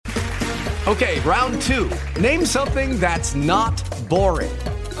Okay, round two. Name something that's not boring.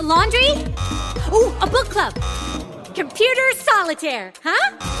 A laundry? Ooh, a book club. Computer solitaire,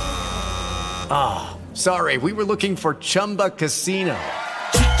 huh? Ah, oh, sorry, we were looking for Chumba Casino.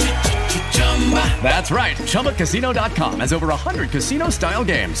 That's right, ChumbaCasino.com has over 100 casino-style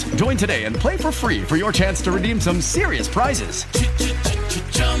games. Join today and play for free for your chance to redeem some serious prizes.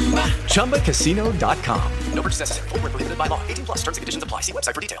 ChumbaCasino.com. No purchase necessary. Void where prohibited by law. 18 plus terms and conditions apply. See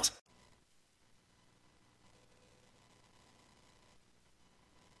website for details.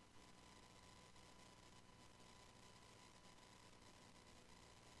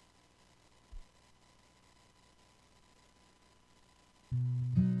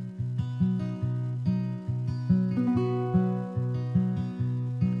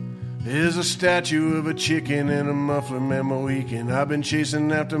 There's a statue of a chicken and a muffler man Mohican I've been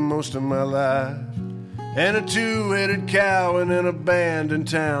chasing after most of my life. And a two-headed cow and an abandoned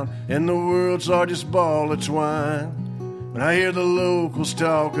town and the world's largest ball of twine. When I hear the locals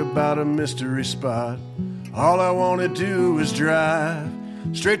talk about a mystery spot, all I want to do is drive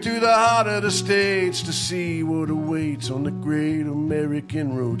straight through the heart of the states to see what awaits on the great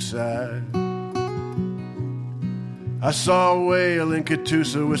American roadside. I saw a whale in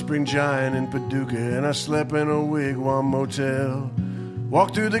Catoosa, whispering giant in Paducah, and I slept in a wigwam motel.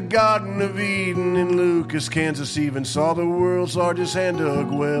 Walked through the Garden of Eden in Lucas, Kansas, even saw the world's largest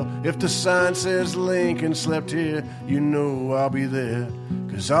hand-dug well. If the sign says Lincoln slept here, you know I'll be there.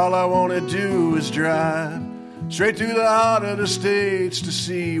 'Cause all I want to do is drive straight through the heart of the states to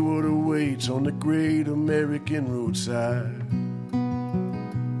see what awaits on the great American roadside.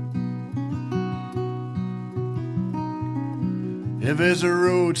 If there's a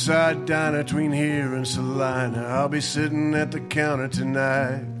roadside diner between here and Salina, I'll be sitting at the counter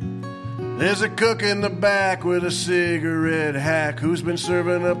tonight. There's a cook in the back with a cigarette hack who's been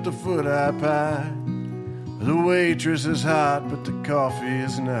serving up the foot-high pie. The waitress is hot, but the coffee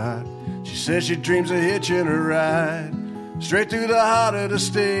is not. She says she dreams of hitching a ride straight through the heart of the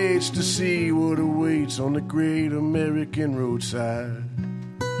states to see what awaits on the great American roadside.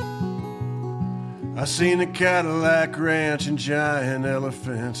 I seen a Cadillac ranch and giant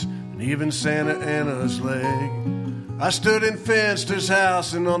elephants and even Santa Anna's leg. I stood in Fenster's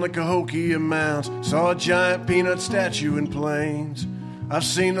house and on the Cahokia Mounds saw a giant peanut statue in Plains. I've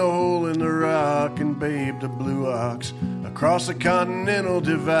seen the hole in the rock and babe the blue ox across the continental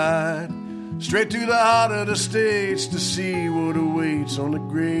divide, straight through the heart of the states to see what awaits on the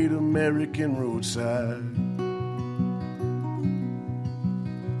great American roadside.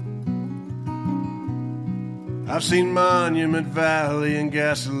 I've seen Monument Valley and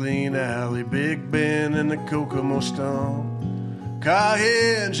Gasoline Alley, Big Ben and the Kokomo Stone,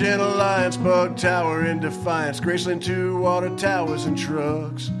 Carhenge and Alliance, Bug Tower and Defiance, Graceland 2, Water Towers and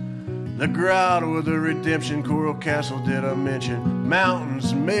Trucks, the Grotto of the Redemption, Coral Castle did I mention,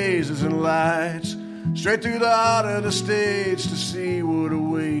 mountains, mazes and lights, straight through the heart of the states to see what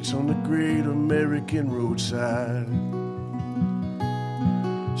awaits on the great American roadside.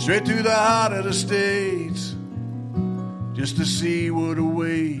 Straight through the heart of the states just to see what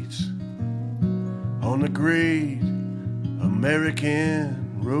awaits on the great American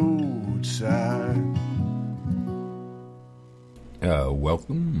roadside.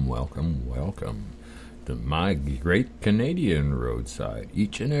 Welcome to my great Canadian roadside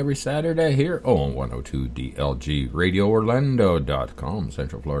each and every Saturday here on 102 DLG Radio Orlando.com,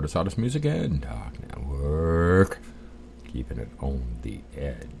 Central Florida's hottest music and talk network, keeping it on the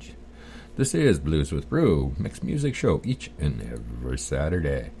edge. This is Blues with Brew, mixed music show each and every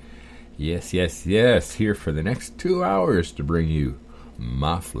Saturday. Yes, here for the next 2 hours to bring you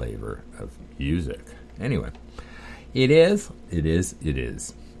my flavor of music. Anyway, it is.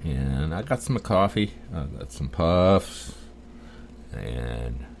 And I got some coffee, I got some puffs,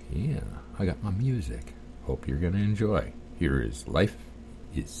 and yeah, I got my music. Hope you're going to enjoy. Here is Life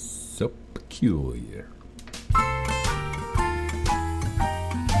is So Peculiar.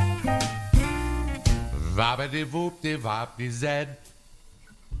 Vabbidi-voop-de-vop-de-zed.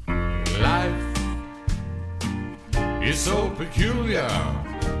 Life is so peculiar.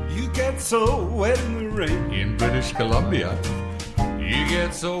 You get so wet in the rain. In British Columbia, you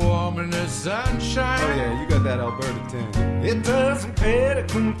get so warm in the sunshine. Oh yeah, you got that Alberta tan. It doesn't pay to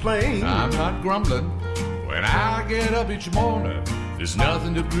complain. I'm not grumbling. When I get up each morning, there's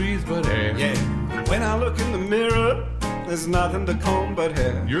nothing to breathe but air. Yeah, when I look in the mirror, there's nothing to comb but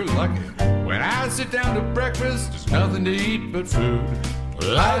hair. You're lucky. When I sit down to breakfast, there's nothing to eat but food.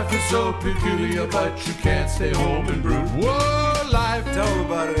 Life is so peculiar, but you can't stay home and brew. Whoa, life, tell me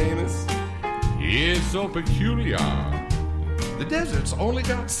about it, Amos. Is so peculiar. The desert's only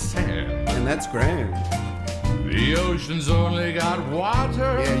got sand. And that's grand. The ocean's only got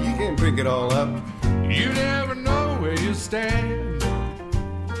water. Yeah, you can't drink it all up. You never know where you stand.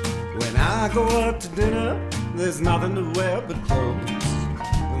 When I go out to dinner, there's nothing to wear but clothes.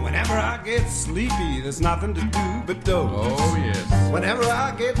 And whenever I get sleepy, there's nothing to do but doze. Oh, yes. Whenever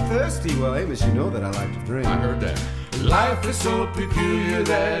I get thirsty, well, Amos, you know that I like to drink. I heard that. Life is so peculiar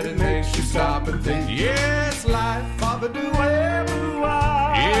that it makes you stop and think. Yes, life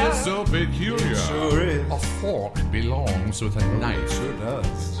is so peculiar. Sure is. A fork belongs with a knife. Sure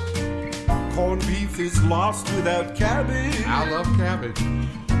does. Corned beef is lost without cabbage. I love cabbage.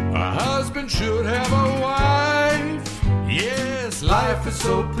 A husband should have a wife. Yes, life is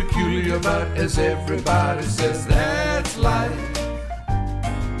so peculiar, but as everybody says, that's life.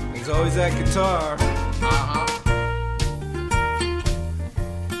 There's always that guitar. Uh-huh.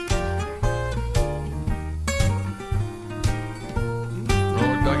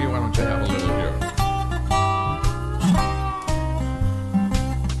 Oh, Dougie, why don't you have a little here?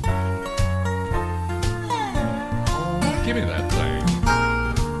 Oh, give me that thing.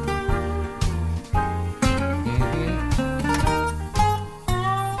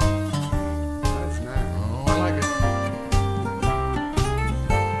 That's nice. Oh, I like it.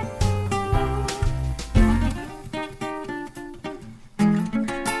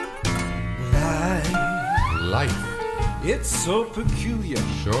 Life. It's so peculiar.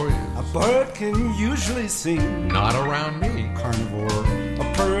 Sure is. A bird can usually sing. Not around me. Carnivore.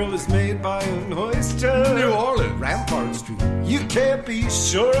 A pearl is made by an oyster. New Orleans. Rampart Street. You can't be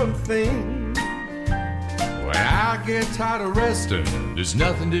sure of things. When I get tired of resting, there's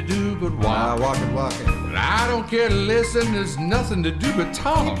nothing to do but walk. Walking. When I don't care to listen, there's nothing to do but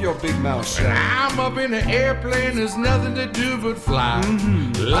talk. Keep your big mouth When shut. I'm up in the airplane, there's nothing to do but fly.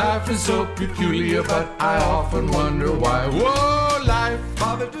 Life is so peculiar, but I often wonder why. Whoa, life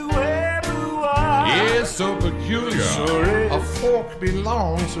is so peculiar. Sure is. A fork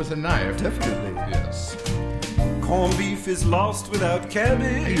belongs with a knife. Definitely. Yes. Corned beef is lost without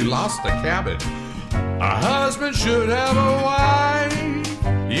cabbage. You lost the cabbage. A husband should have a wife.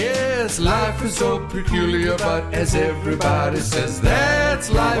 Yes, life is so peculiar, but as everybody says, that's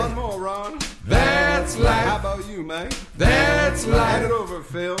One life. more, Ron. That's How life. about you, man? That's Hand life. it over,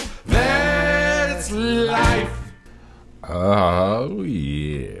 Phil. That's life. Oh,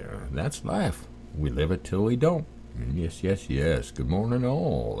 yeah. That's life. We live it till we don't. Yes. Good morning,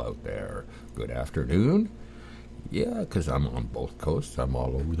 all out there. Good afternoon. Yeah, 'cause I'm on both coasts. I'm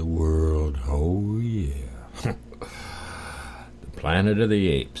all over the world. Oh, yeah. The Planet of the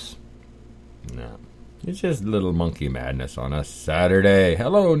Apes. No, it's just little monkey madness on a Saturday.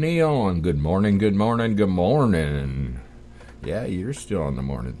 Hello, Neon. Good morning. Yeah, you're still on the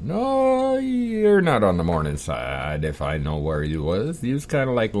morning. No, you're not on the morning side, if I know where you was. You was kind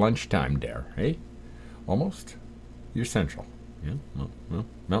of like lunchtime there, eh? Almost. You're central. Yeah? Well,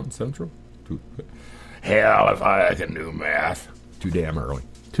 Mountain Central? Hell, if I can do math. Too damn early.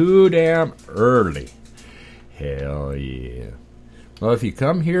 Hell yeah. Well, if you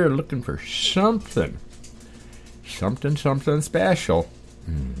come here looking for something special,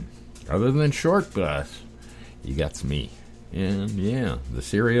 other than short bus, you got me. And yeah, the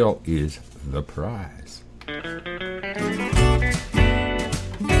cereal is the prize.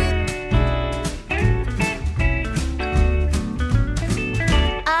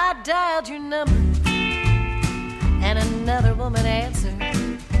 I dialed your number and another woman answered.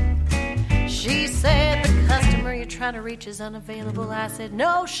 She said the customer you're trying to reach is unavailable. I said,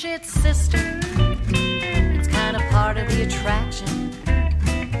 no shit, sister. It's kind of part of the attraction.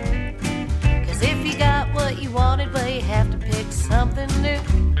 'Cause if you got what you wanted, well, you have to pick something new.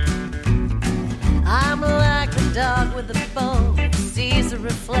 I'm like the dog with the bone, sees a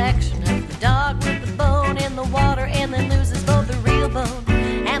reflection of the dog with the bone in the water, and then loses both the real bone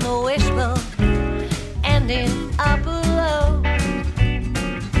and the wishbone, ending up alone.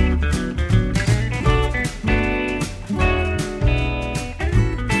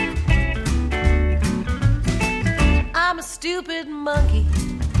 I'm a stupid monkey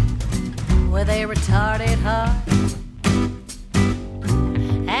with a retarded heart.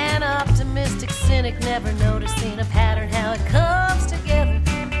 An optimistic cynic, never noticing a pattern, how it comes together,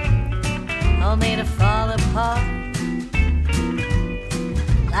 all made to fall apart.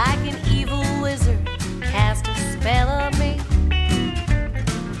 Like an evil wizard cast a spell on me.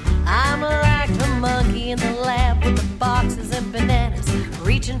 I'm like a monkey in the lab with the boxes and bananas,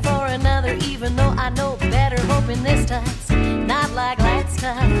 reaching for another even though I know better, hoping this time's not like last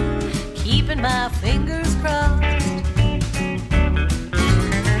time, keeping my fingers crossed.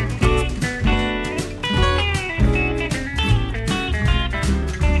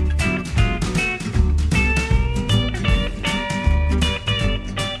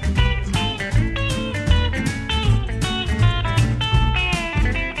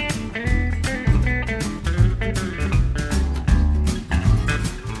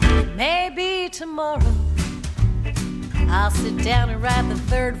 maybe tomorrow I'll sit down and write the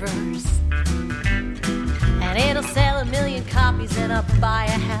third verse, and it'll sell 1 million copies, and I'll buy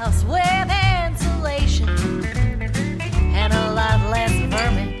a house with insulation and a lot less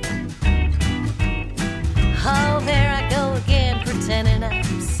vermin. Oh, there I go again, pretending I'm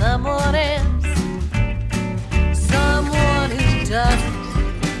someone else, someone who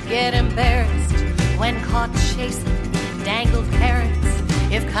doesn't get embarrassed when caught chasing dangled parrots.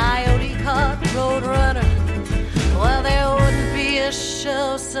 If Coyote caught Roadrunner, well, there wouldn't be a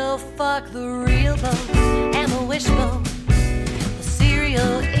show. So fuck the real boat and the wishbone. The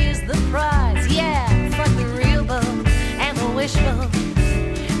cereal is the prize. Yeah, fuck the real boat and the wishbone.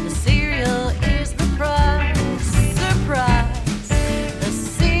 The cereal is the prize. Surprise. The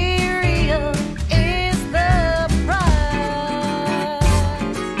cereal is the prize.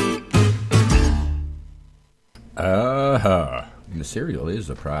 The cereal is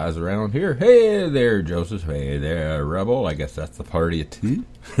the prize around here. Hey there, Joseph. Hey there, Rebel. I guess that's the party of two.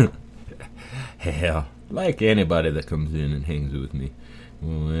 Hell, like anybody that comes in and hangs with me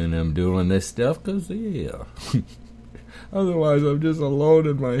when I'm doing this stuff, because, yeah. Otherwise, I'm just alone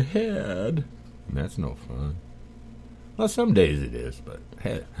in my head. And that's no fun. Well, some days it is, but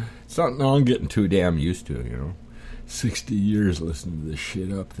hey, it's something I'm getting too damn used to, you know. 60 years listening to this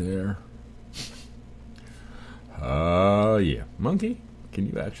shit up there. Yeah. Monkey, can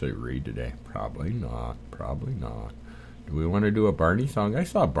you actually read today? Probably not. Probably not. Do we want to do a Barney song? I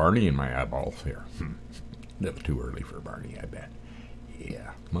saw Barney in my eyeballs here. A little too early for Barney, I bet.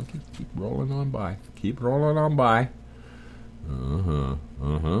 Yeah. Monkey, keep rolling on by. Keep rolling on by.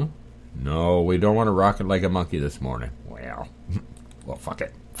 No, we don't want to rock it like a monkey this morning. Well, fuck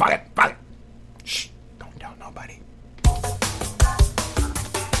it. Fuck it. Fuck it. Shh. Don't tell nobody.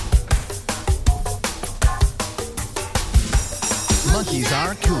 Monkeys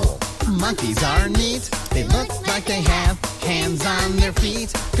are cool. Monkeys are neat. They look like they have hands on their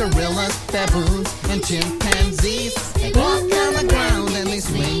feet. Gorillas, baboons, and chimpanzees. They walk on the ground and they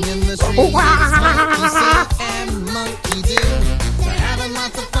swing in the trees. Monkey see and monkey do. They're having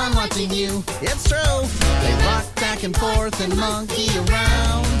lots of fun watching you. It's true. They rock back and forth and monkey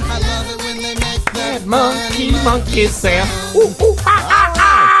around. I love it when they make that monkey sound.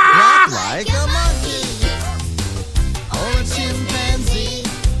 Rock like a monkey. Or a chimpanzee.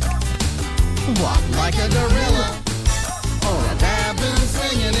 Walk like a gorilla. Or a baboon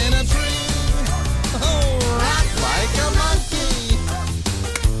swinging in a tree. Oh, rock like a monkey.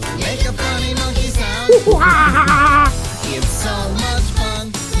 Make a funny monkey sound. It's so much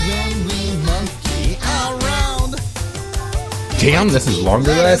fun when we monkey around. Damn, this is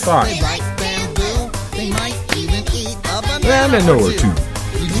longer than I thought. They like bamboo. They might even eat a banana. And I know or two.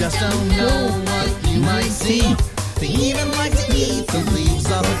 You just don't know what you might see. They even like to eat the leaves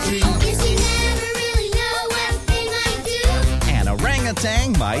of a tree. Guess you never really know what they might do. An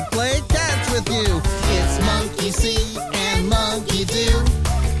orangutan might play catch with you. It's monkey see and monkey do.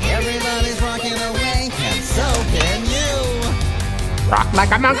 Everybody's rocking away, and so can you. Rock like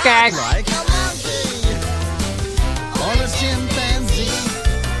a monkey. Rock like a monkey. Or a chimpanzee.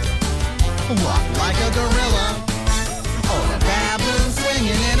 Walk like a gorilla. Or a baboon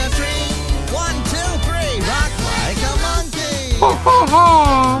swinging in a tree. 1, 2, 3, rock like a monkey.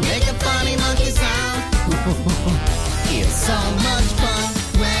 Make a funny monkey sound. It's so much fun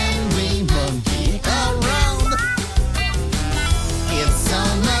when we monkey around. It's so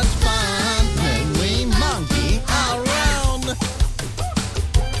much fun when we monkey around.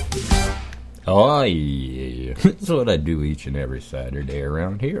 Oh, yeah. That's what I do each and every Saturday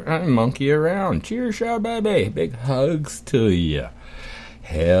around here. I monkey around. Cheers, shout, baby. Big hugs to you.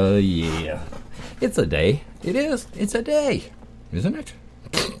 Hell yeah. It's a day. It is. It's a day. Isn't it?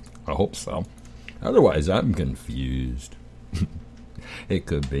 I hope so. Otherwise, I'm confused. It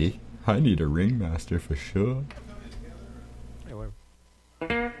could be. I need a ringmaster for sure.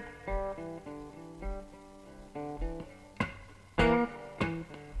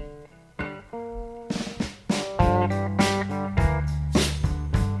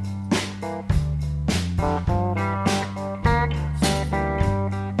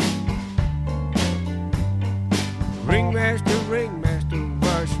 Ringmaster, ringmaster,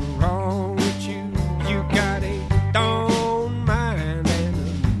 what's wrong with you? You got a stone mind and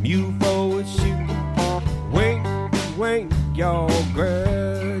a mule for a shoe. Wink,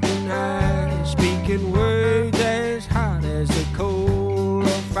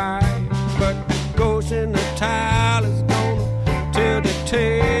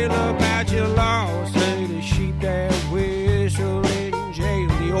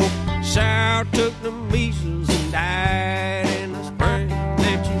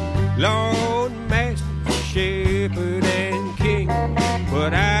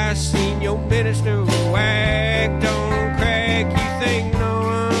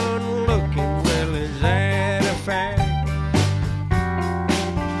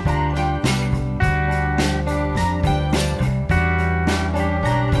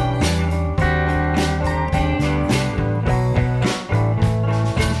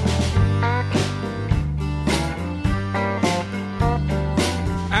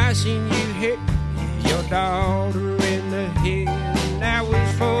 I seen you hit your daughter in the head. And that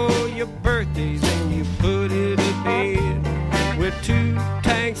was for your birthdays, and you put it to bed with 2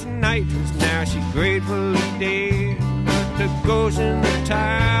 tanks of nitrous. Now she's gratefully dead. But the ghost in the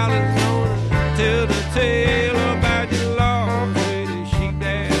tile is gonna tell the tale about your loss with the sheep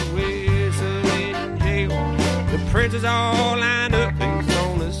that whistle in jail. The princes all lined up, they's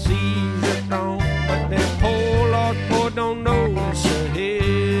gonna seize the throne. But that poor lost boy don't know it's a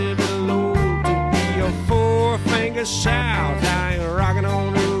heavy load to be a 4-finger shout dying rocking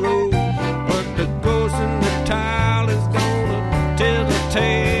on the road. But the ghost in the tile is gonna tell the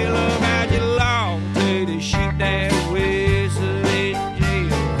tale about your loss to the sheep that whistle in jail.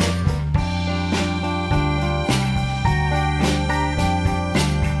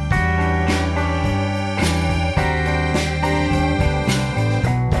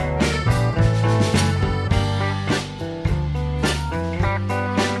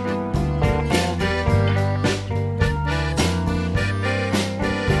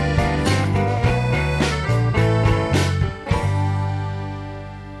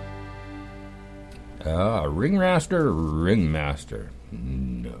 Ringmaster.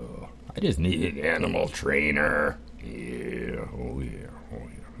 No, I just need an animal trainer. Yeah, oh yeah.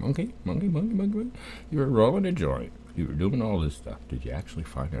 Monkey. You were rolling a joint. You were doing all this stuff. Did you actually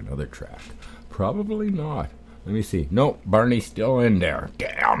find another track? Probably not. Let me see. Nope, Barney's still in there.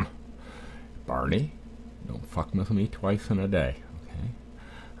 Damn. Barney, don't fuck with me twice in a day.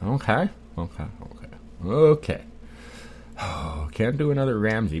 Okay. Oh, can't do another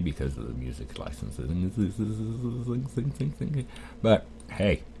Ramsey because of the music licensing. But,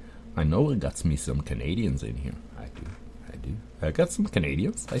 hey, I know it got me some Canadians in here. I do. I got some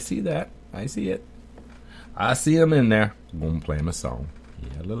Canadians. I see that. I see it. I see them in there. I'm going to play them a song.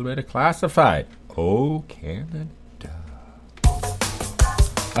 Yeah, a little bit of Classified. Oh, Canada.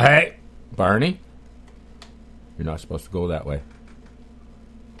 Hey, Barney. You're not supposed to go that way.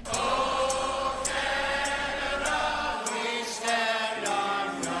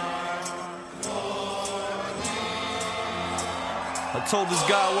 I told this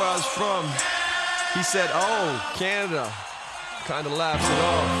guy where I was from. He said, "Oh, Canada." Kind of laughs it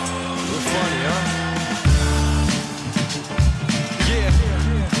off. Real funny, huh? Yeah.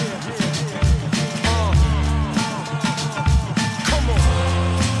 Come on.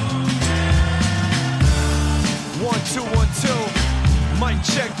 1, 2, 1, 2. Mic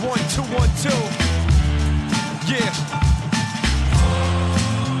check. 1, 2, 1, 2. Yeah.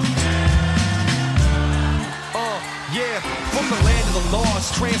 Yeah, from the land of the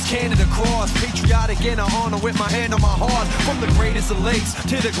lost, trans-Canada cross, patriotic and I honor with my hand on my heart. From the greatest of lakes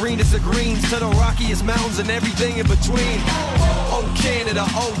to the greenest of greens, to the rockiest mountains and everything in between. Oh, Canada,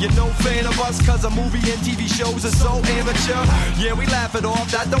 oh, you're no fan of us, cause our movie and TV shows are so amateur. Yeah, we laugh it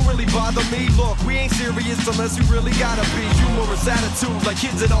off, that don't really bother me. Look, we ain't serious unless we really gotta be. Humorous attitude like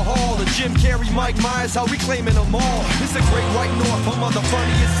kids in a hall. The Jim Carrey, Mike Myers, how we claiming them all. It's a great white north, home of the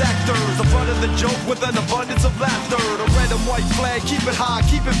funniest actors. The front of the joke with an abundance of laughter. The red and white flag, keep it high,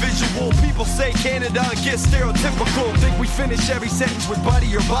 keep it visual. People say Canada and get stereotypical. Think we finish every sentence with buddy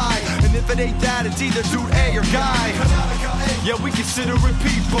or bye. And if it ain't that, it's either dude A or guy. Yeah, we consider it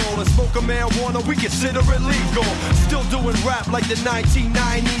people. And smoking marijuana, we consider it legal. Still doing rap like the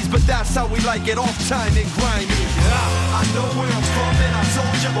 1990s, but that's how we like it, off time and grimy. I know where I'm from and I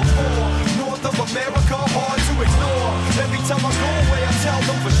told you before. North of America, hard to ignore. Every time I go away, I tell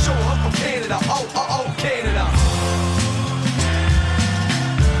them for sure I'm from Canada. Oh, Canada.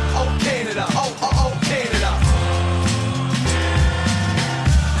 Oh, Canada. Oh, Canada.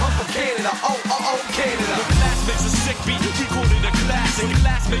 I'm from Canada. Oh, Canada. The class makes a sick beat, we call it a classic. The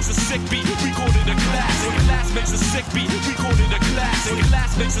class makes a sick beat, we call it a classic. The class makes a sick beat, we call it a classic. The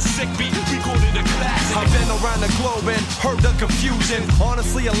class makes a sick beat, we call it a classic. I've been around the globe and heard the confusion.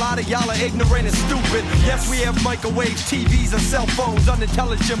 Honestly, a lot of y'all are ignorant and stupid. Yes, we have microwaves, TVs, and cell phones.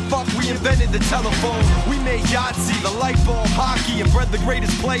 Unintelligent fuck, we invented the telephone. We made Yahtzee, the light bulb, hockey, and bred the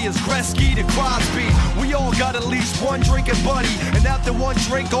greatest players, Gretzky to Crosby. We all got at least one drinking buddy, and after one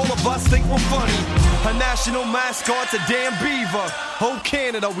drink, all of us think we're funny. Our national mascot's a damn beaver. Oh,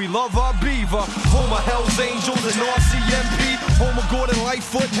 Canada, we love our beaver. Home of Hell's Angels and RCMP. Home of Gordon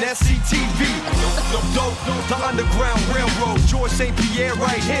Lightfoot and SCTV. The Underground Railroad. George St. Pierre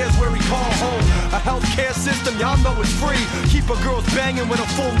right here's where we call home. A healthcare system, y'all know it's free. Keep a girls banging with a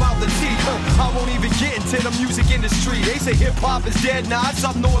full mouth of teeth. I won't even get into the music industry. They say hip-hop is dead, nah, it's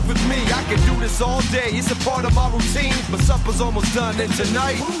up north with me. I can do this all day, it's a part of my routine. But supper's almost done, and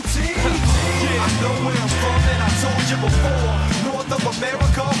tonight, routine. Yeah, I know where I'm from, and I told you before. North north of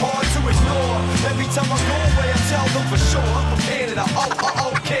America, hard to ignore. Every time I go away, I tell them for sure I'm from Canada.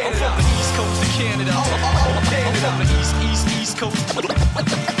 Oh, Canada. I'm from the east coast of Canada. Oh, Canada. I'm from the east coast.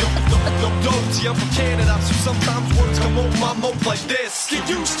 See, I'm from Canada, so sometimes words come over my mouth like this. Get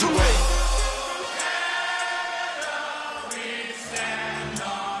used to it.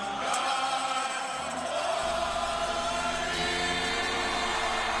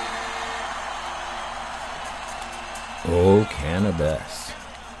 Oh, Cannabis.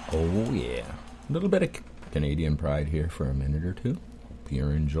 Oh, yeah. A little bit of Canadian pride here for a minute or two. Hope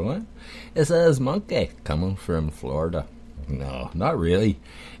you're enjoying. It says Monkey coming from Florida. No, not really.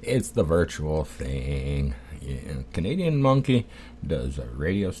 It's the virtual thing. Yeah, Canadian Monkey does a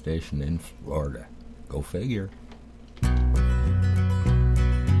radio station in Florida. Go figure.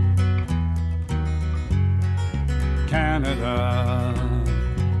 Canada.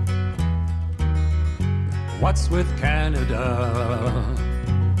 What's with Canada?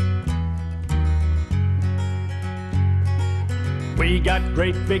 We got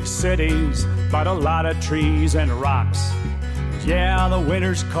great big cities, but a lot of trees and rocks. Yeah, the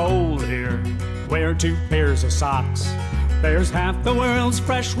winter's cold here. Wear 2 pairs of socks. There's half the world's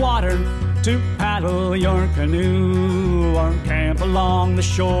fresh water to paddle your canoe or camp along the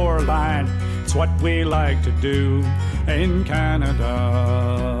shoreline. It's what we like to do in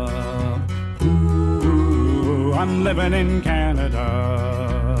Canada. Ooh, I'm living in Canada.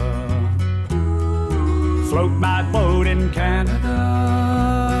 Float my boat in Canada.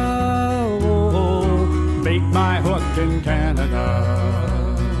 Bait my hook in Canada.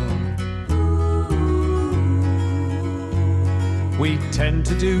 We tend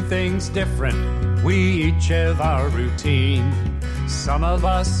to do things different. We each have our routine. Some of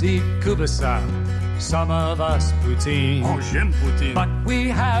us eat kubasa, some of us poutine. Oh, j'aime poutine. But we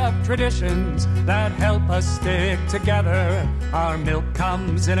have traditions that help us stick together. Our milk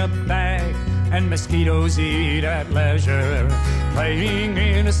comes in a bag and mosquitoes eat at leisure. Playing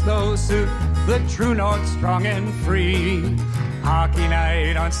in a snowsuit, the true north strong and free. Hockey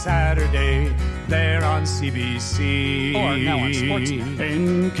night on Saturday, there on CBC. Or now on Sportsnet.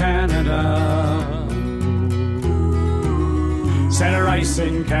 In Canada. Center ice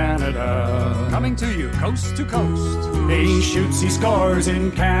in Canada. Coming to you coast to coast. He shoots, he scores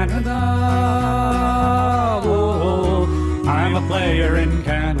in Canada. Oh, I'm a player in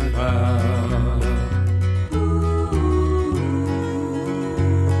Canada.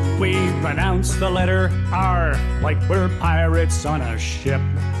 We pronounce the letter R like we're pirates on a ship.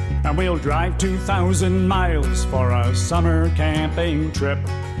 And we'll drive 2,000 miles for a summer camping trip.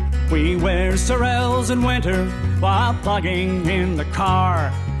 We wear sorels in winter while plugging in the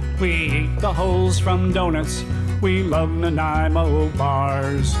car. We eat the holes from donuts. We love Nanaimo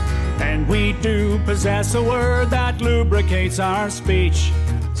bars. And we do possess a word that lubricates our speech.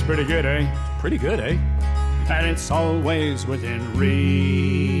 It's pretty good, eh? Pretty good, eh? And it's always within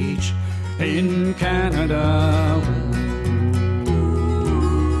reach in Canada.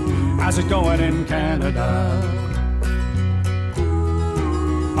 How's it going in Canada?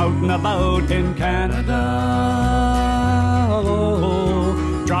 Out and about in Canada. Oh,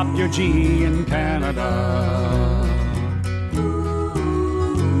 drop your G in Canada.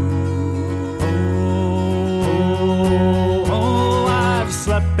 Oh, I've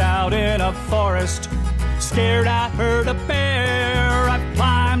slept out in a forest, scared I heard a bear. I've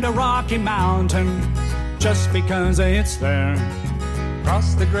climbed a rocky mountain just because it's there.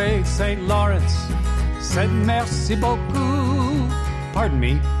 Crossed the great St. Lawrence, said merci beaucoup. Pardon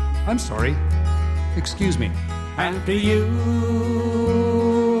me, I'm sorry. Excuse me. And to you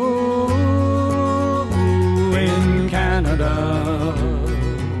in Canada,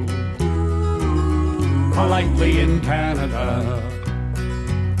 politely in Canada,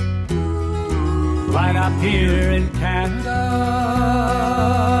 right up here in Canada.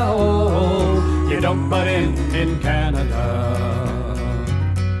 Oh, you don't butt in Canada.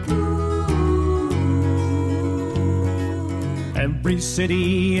 Every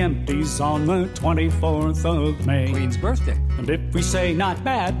city empties on the 24th of May. Queen's birthday. And if we say not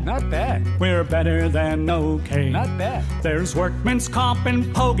bad, Not bad. we're better than okay. Not bad. There's workman's comp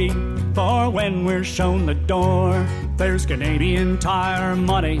and pogey for when we're shown the door. There's Canadian Tire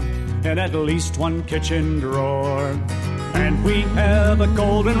money in at least one kitchen drawer. And we have a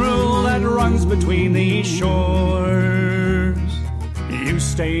golden rule that runs between these shores. You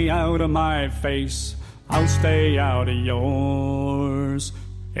stay out of my face, I'll stay out of yours.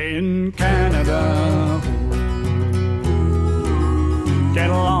 In Canada, get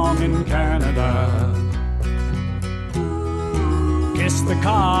along in Canada. Kiss the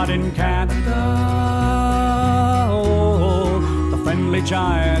cod in Canada. Oh, the great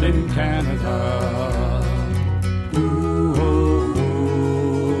giant in Canada. Ooh,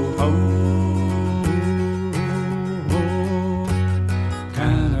 oh, oh, oh,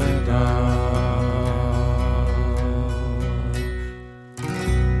 Canada.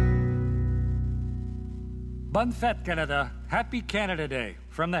 Bonne fête, Canada. Happy Canada Day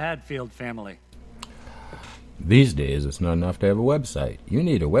from the Hadfield family. These days, it's not enough to have a website. You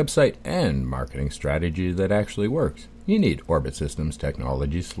need a website and marketing strategy that actually works. You need Orbit Systems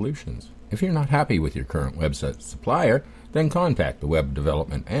Technology Solutions. If you're not happy with your current website supplier, then contact the web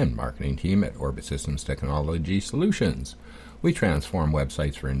development and marketing team at Orbit Systems Technology Solutions. We transform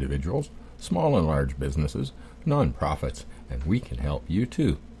websites for individuals, small and large businesses, nonprofits, and we can help you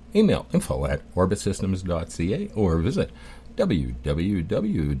too. Email info@orbitsystems.ca or visit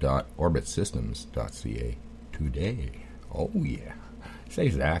www.orbitsystems.ca today. Oh yeah. Say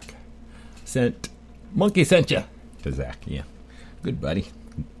Zach. Monkey sent you to Zach, yeah. Good buddy.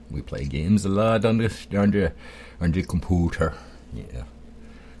 We play games a lot on the computer. Yeah.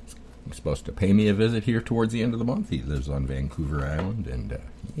 He's supposed to pay me a visit here towards the end of the month. He lives on Vancouver Island, and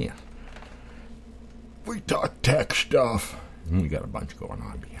yeah. We talk tech stuff. We got a bunch going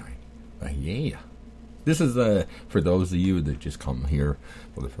on behind. Yeah. This is for those of you that just come here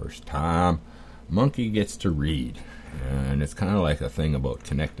for the first time. Monkey gets to read, and it's kind of like a thing about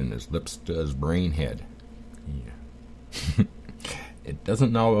connecting his lips to his brain head. Yeah. It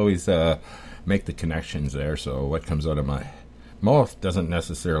doesn't always make the connections there, so what comes out of my mouth doesn't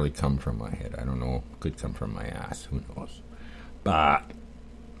necessarily come from my head. I don't know. Could come from my ass. Who knows? But,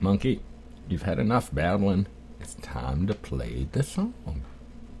 Monkey, you've had enough babbling. It's time to play the song.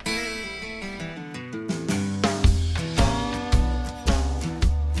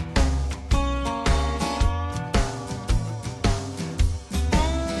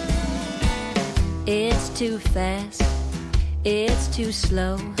 It's too fast, it's too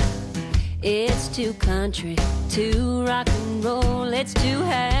slow, it's too country, too rock and roll, it's too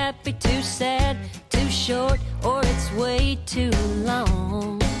happy, too sad, too short, or it's way too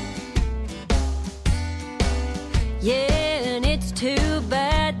long. Yeah, and it's too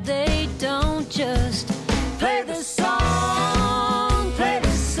bad they don't just play the song, play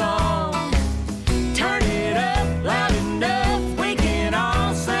the song. Turn it up loud enough, we can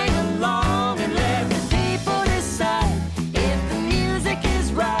all sing along and let the people decide if the music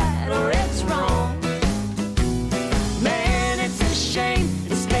is right or it's wrong. Man, it's a shame,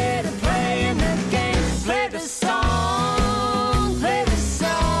 instead of playing the game, play the song, play the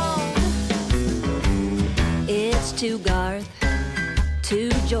song. It's too Garth,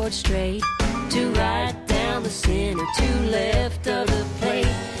 too George Strait, too right down the center, too left of the plate.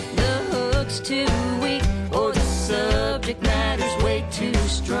 The hook's too weak, or the subject matter's way too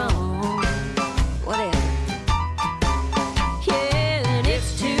strong. Whatever. Yeah, and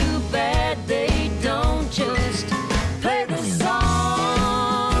it's too bad they don't just play the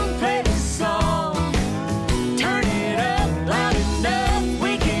song, play the song. Turn it up loud enough,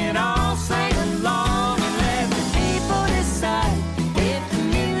 we can all sing along and let the people decide if the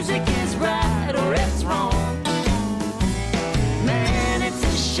music is right or it's wrong. Man, it's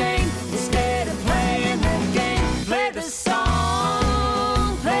a shame, instead of playing the game, play the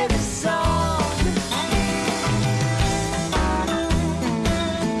song, play the song.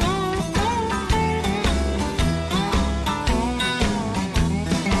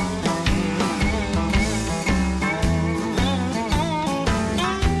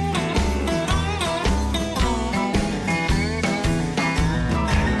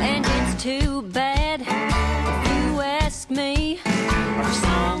 And it's too bad, if you ask me, our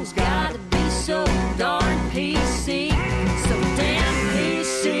song's gotta be so darn PC, so damn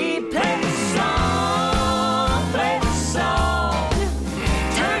PC. Play the song, play the song.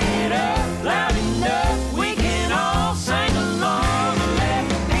 Turn it up loud enough, we can all sing along and let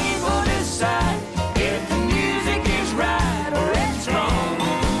the people decide if the music is right or it's wrong.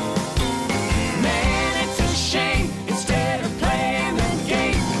 Man, it's a shame, instead of playing the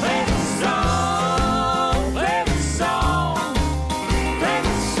game, play the song, play the song. Play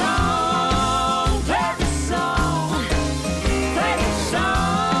the song, play the song. Play the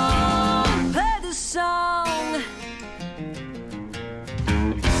song, play the song.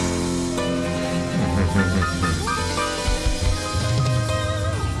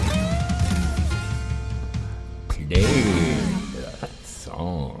 Play that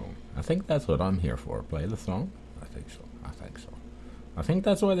song. I think that's what I'm here for. Play the song? I think so. I think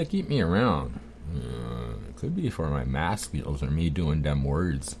that's why they keep me around. It could be for my math skills or me doing them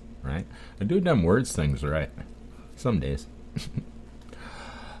words, right? I do them words things right. Some days.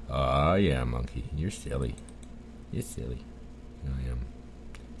 Yeah, Monkey. You're silly. You're silly. I am.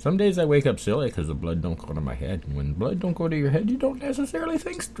 Some days I wake up silly because the blood don't go to my head. And when blood don't go to your head, you don't necessarily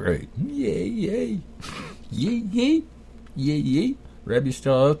think straight. Yay, yay. Yay, yay. Yay, yay. Reb, you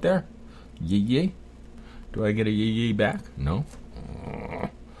still out there? Yay, yay. Do I get a yay, yay back? No?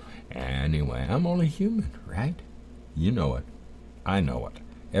 Anyway, I'm only human, right? You know it. I know it.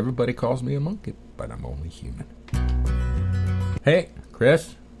 Everybody calls me a monkey, but I'm only human. Hey,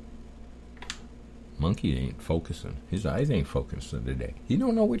 Chris. Monkey ain't focusing. His eyes ain't focusing today. He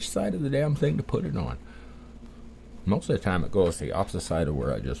don't know which side of the damn thing to put it on. Most of the time it goes the opposite side of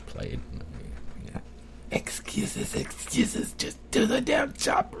where I just played. Yeah. Excuses, just do the damn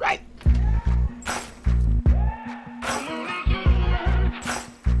job right.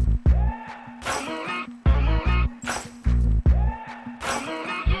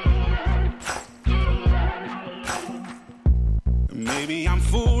 Maybe I'm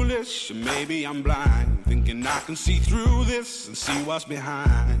foolish, maybe I'm blind, thinking I can see through this and see what's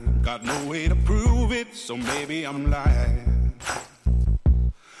behind. Got no way to prove it, so maybe I'm lying.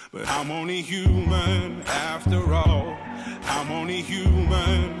 But I'm only human after all. I'm only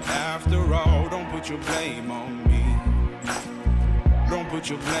human after all. Don't put your blame on me. Don't put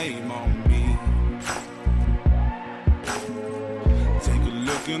your blame on me. Take a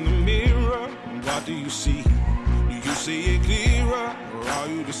look in the mirror, what do you see? You see it clearer, or are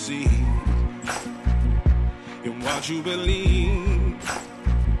you deceived in what you believe?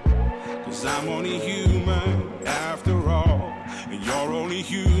 'Cause I'm only human after all, and you're only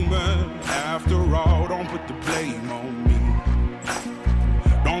human after all. Don't put the blame on me.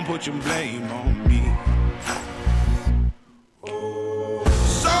 Don't put your blame on me.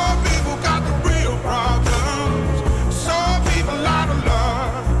 Some people got the real problems. Some people out of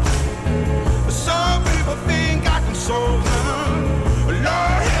love. Some people think I can solve them.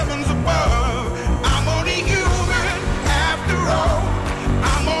 Lord heavens above, I'm only human after all.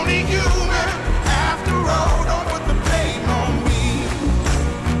 I'm only human after all. Don't put the blame on me.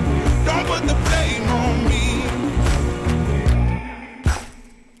 Don't put the blame on me.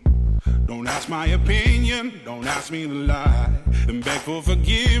 Don't ask my opinion, don't ask me to lie, and beg for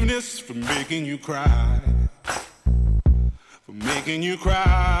forgiveness for making you cry. For making you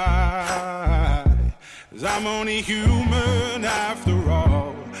cry. 'Cause I'm only human after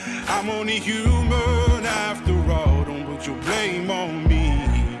all. I'm only human after all. Don't put your blame on me.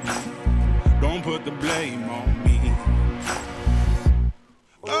 Don't put the blame on me.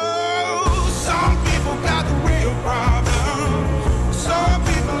 Oh, some people got the real problems. Some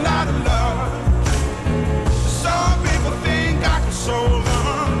people out of love. Some people think I can solve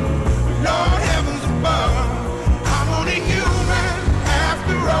them. Lord heavens above, I'm only human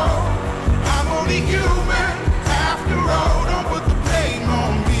after all. I'm only human after all. Don't put the blame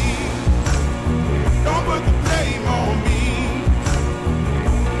on me. Don't put the blame on me.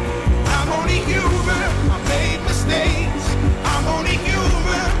 I'm only human. I made mistakes. I'm only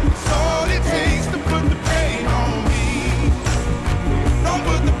human. It's all it takes to put the blame on me. Don't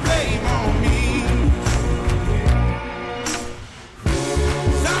put the blame on me.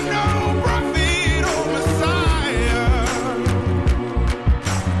 'Cause I'm no prophet or Messiah.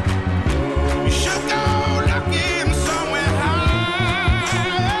 You should go looking somewhere higher.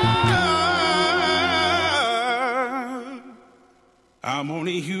 I'm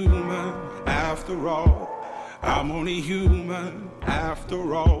only human after all. I'm only human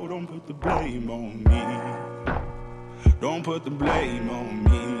after all. Don't put the blame on me. Don't put the blame on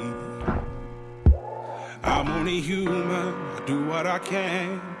me. I'm only human. I do what I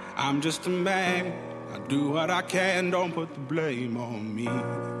can. I'm just a man. I do what I can. Don't put the blame on me.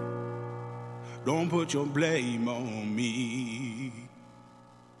 Don't put your blame on me.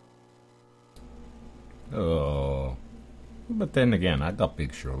 Oh. But then again, I got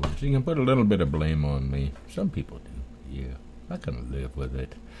big shoulders. You can put a little bit of blame on me. Some people do. Yeah. I can live with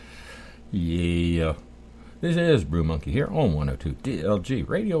it. Yeah. This is Brew Monkey here on 102 DLG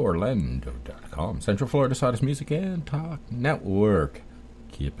Radio Orlando.com. Central Florida's hottest music and talk network.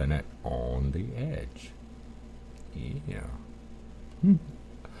 Keeping it on the edge. Yeah.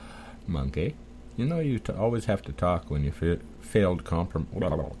 Monkey. You know you always have to talk when you failed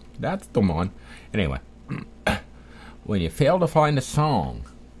compromise. That's the one. Anyway. When you fail to find a song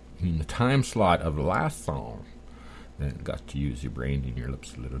in the time slot of the last song, then you got to use your brain and your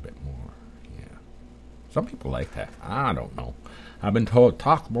lips a little bit more. Yeah. Some people like that. I don't know. I've been told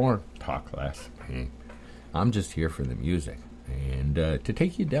talk more, talk less. I'm just here for the music. And to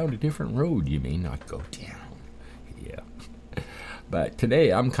take you down a different road you may not go down. Yeah. But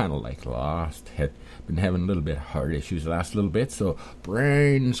today I'm kind of like lost. Been having a little bit of heart issues the last little bit, so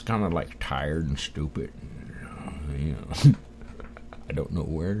brain's kind of like tired and stupid. You know. I don't know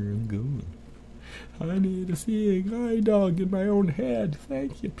where I'm going. I need a seeing eye dog in my own head.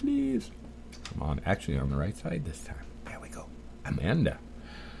 Thank you, please. I'm on the right side this time. There we go. Amanda.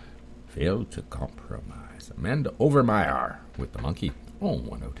 Failed to compromise. Amanda Overmeyer with the monkey on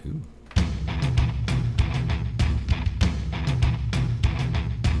 102.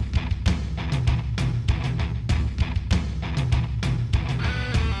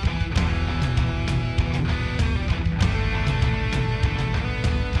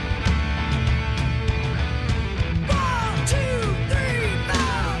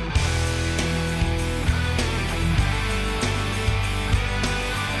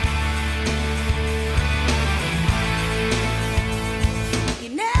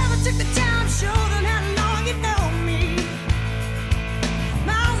 Took the time to show them how long you know me.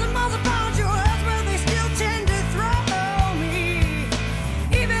 Miles and miles upon your words, but they still tend to throw me.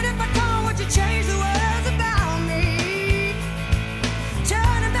 Even if I call, would you change the words about me?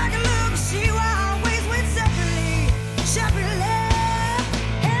 Turning back and look, see why I always went separately.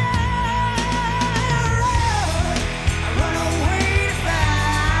 I run away to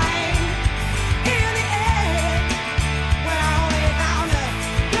find in the end when I only found a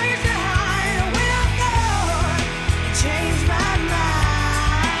place to hide. When I go, change my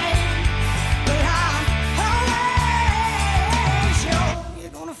mind, but I'm always sure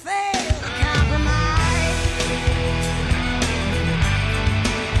you're gonna fail to compromise.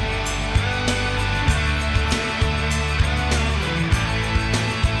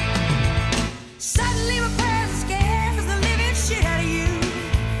 Suddenly my prayers scares the living shit out of you.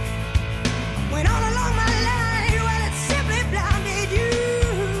 Went all along my line, well it simply blinded you.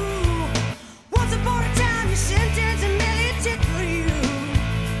 Once upon a time your sentence and merely tickled you.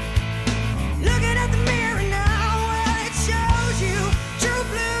 Looking at the mirror now, well it shows you true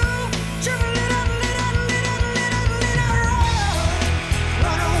blue, true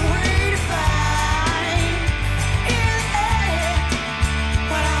run away to find in the air.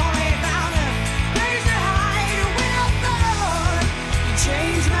 When I only found a place to hide, when I thought you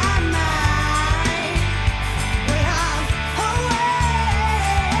changed my mind, but I'm always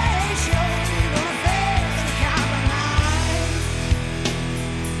sure you're gonna fail to compromise.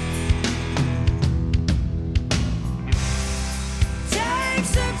 Take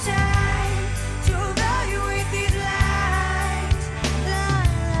some time to evaluate these lines.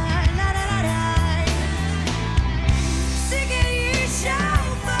 Seeking ye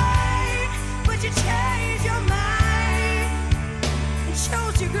shall find, but you change your mind and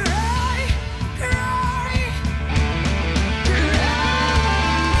chose to cry, cry,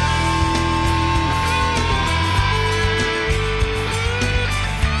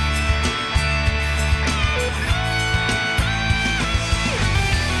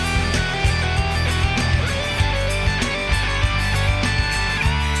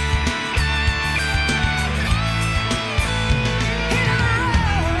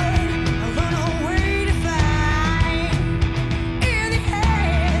 I run away to find in the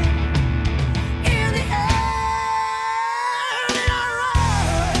head, in the end, and I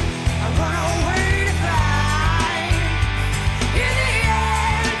run away to find in the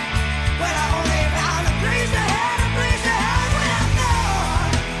end. When I only found a place to hide, when I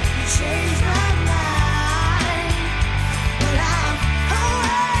thought you changed my mind, but I'm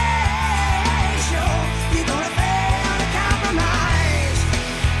always sure you're gonna fail to compromise.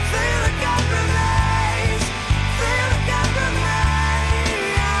 Fail to compromise. Fail to compromise.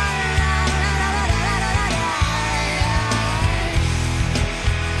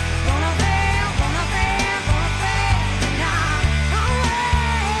 Gonna fail, gonna fail, gonna fail. And I'm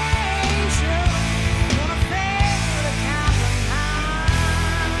always sure you're gonna fail to compromise.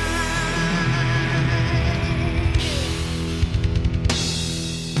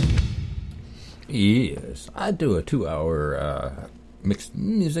 Yes, I do a 2-hour mixed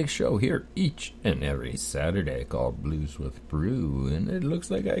music show here each and every Saturday called Blues with Brew, and it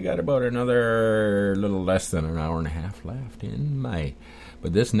looks like I got about another little less than an hour and a half left in May.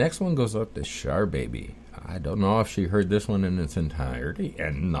 But this next one goes up to Char Baby. I don't know if she heard this one in its entirety,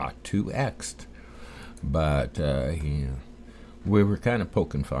 and not too X'd. But, we were kind of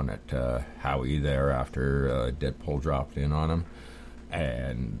poking fun at Howie there after Deadpool dropped in on him.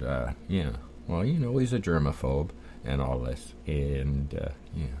 And, well, he's a germaphobe and all this. And,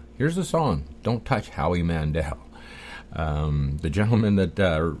 here's the song, Don't Touch Howie Mandel. The gentleman that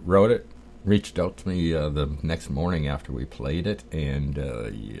wrote it reached out to me the next morning after we played it, and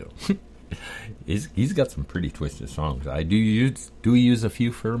he's got some pretty twisted songs. I do use a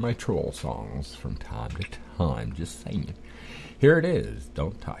few for my troll songs from time to time, just saying. Here it is,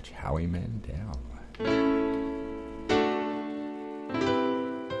 Don't Touch Howie Mandel.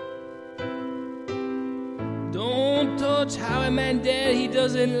 touch Howie Mandel, he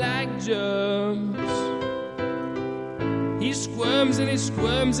doesn't like germs. He squirms and he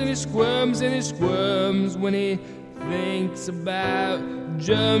squirms and he squirms and he squirms when he thinks about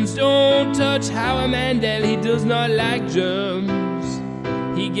germs. Don't touch Howie Mandel, he does not like germs.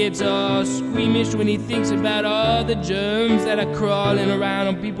 He gets all squeamish when he thinks about all the germs that are crawling around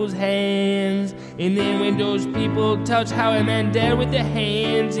on people's hands. And then when those people touch Howie Mandel with their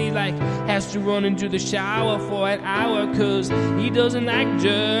hands, he like has to run into the shower for an hour, 'cause he doesn't like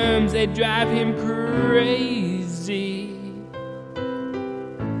germs, they drive him crazy.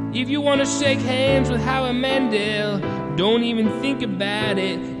 If you want to shake hands with Howie Mandel, don't even think about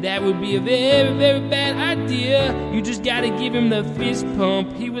it. That would be a very, very bad idea. You just gotta give him the fist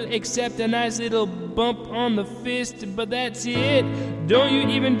pump. He will accept a nice little bump on the fist, but that's it. Don't you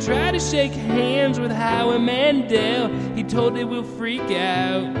even try to shake hands with Howie Mandel. He totally will freak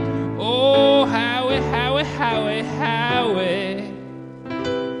out. Oh, Howie, Howie, Howie, Howie.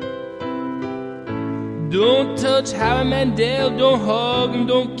 Don't touch Howie Mandel, don't hug him,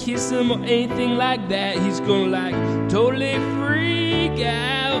 don't kiss him or anything like that. He's gonna like totally freak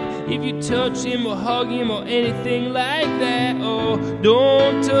out if you touch him or hug him or anything like that. Oh,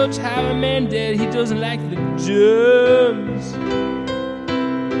 don't touch Howie Mandel, he doesn't like the germs.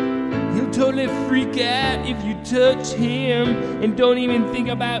 He'll totally freak out if you touch him, and don't even think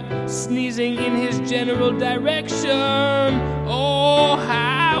about sneezing in his general direction. Oh,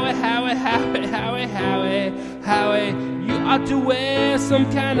 Howie, Howie, Howie, Howie, Howie, Howie, you ought to wear some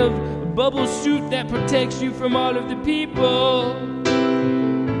kind of bubble suit that protects you from all of the people.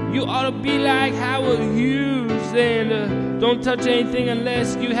 You ought to be like Howard Hughes and don't touch anything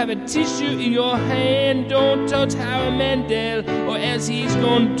unless you have a tissue in your hand. Don't touch Howie Mandel or else he's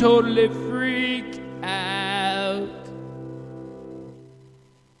gonna totally freak out.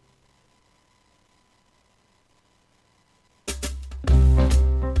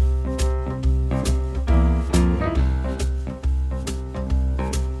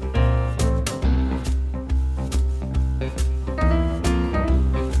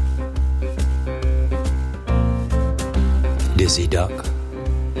 Dizzy Duck,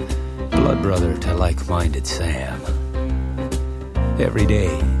 blood brother to like-minded Sam. Every day,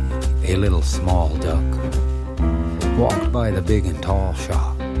 a little small duck walked by the big and tall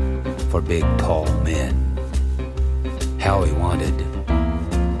shop for big, tall men. How he wanted,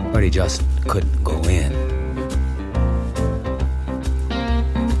 but he just couldn't go in.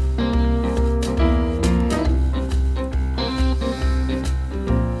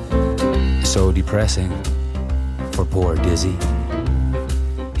 So depressing for poor Dizzy.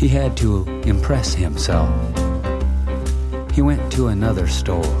 He had to impress himself. He went to another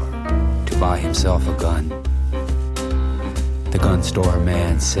store to buy himself a gun. The gun store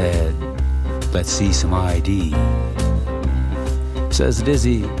man said, "Let's see some ID." Says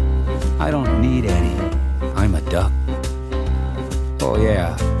Dizzy, "I don't need any. I'm a duck." "Oh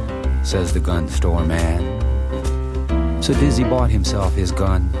yeah," says the gun store man. So Dizzy bought himself his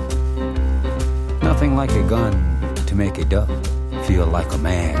gun. Nothing like a gun to make a duck feel like a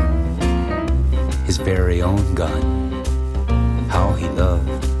man. His very own gun. How he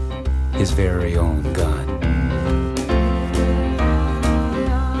loved his very own gun.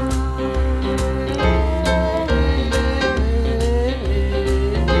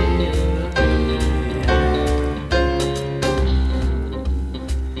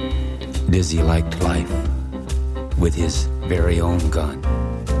 Dizzy liked life with his very own gun.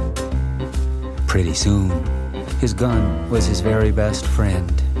 Pretty soon, his gun was his very best friend.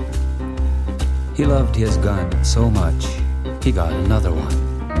 He loved his gun so much, he got another one.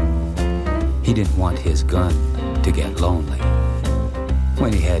 He didn't want his gun to get lonely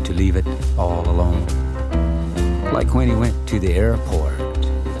when he had to leave it all alone. Like when he went to the airport,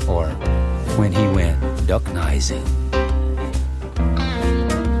 or when he went duck-nizing.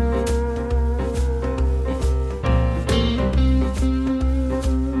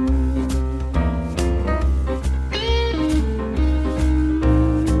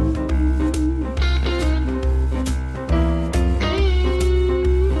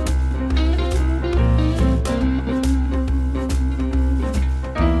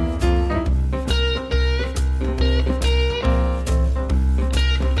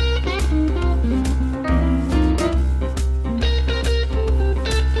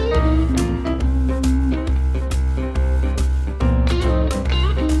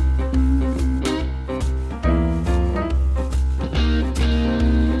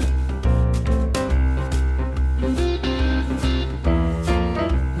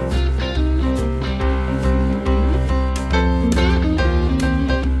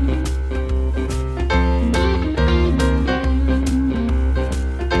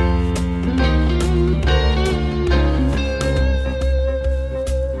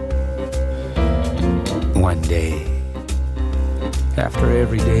 After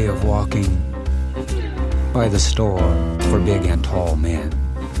every day of walking by the store for big and tall men,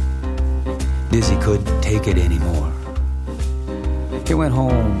 Dizzy couldn't take it anymore. He went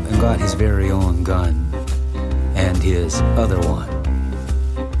home and got his very own gun and his other one.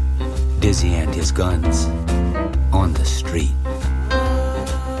 Dizzy and his guns on the street,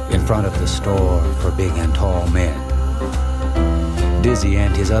 in front of the store for big and tall men. Dizzy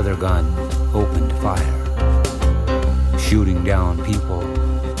and his other gun opened fire, shooting down people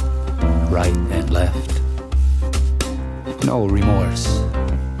right and left. No remorse.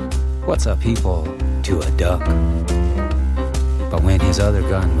 What's a people to a duck? But when his other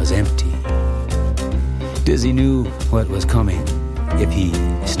gun was empty, Dizzy knew what was coming if he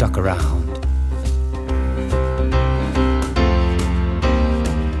stuck around.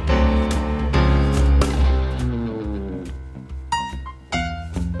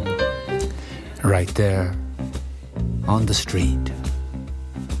 Right there on the street,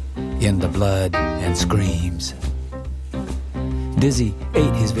 in the blood and screams, Dizzy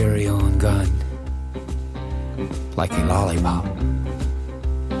ate his very own gun. Like a lollipop,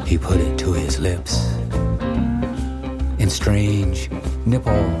 he put it to his lips in strange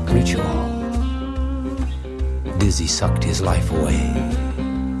nipple ritual. Dizzy sucked his life away,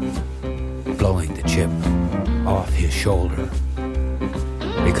 blowing the chip off his shoulder,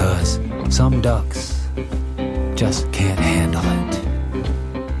 because some ducks just can't handle it.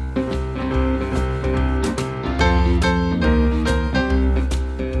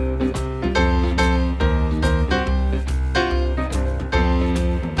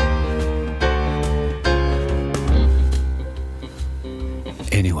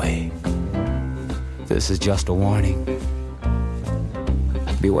 Anyway, this is just a warning.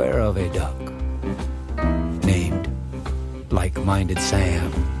 Beware of a duck named Like-Minded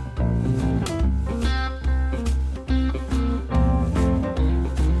Sam.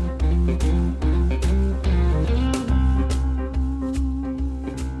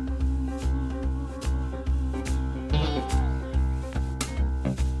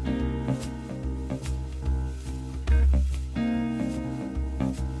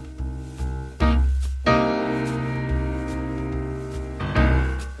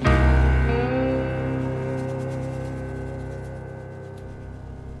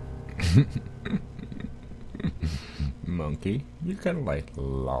 Monkey, you're kind of like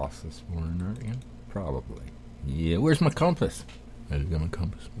lost this morning, aren't you? Probably. Yeah, where's my compass? I got my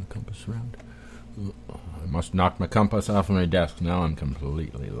compass around. I must knock my compass off of my desk. Now I'm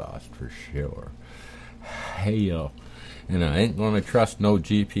completely lost for sure. Hey, yo. And I ain't gonna trust no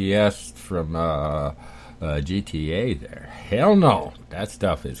GPS from GTA there. Hell no. That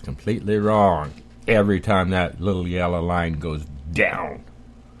stuff is completely wrong. Every time that little yellow line goes down.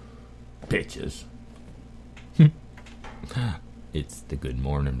 Bitches. It's the Good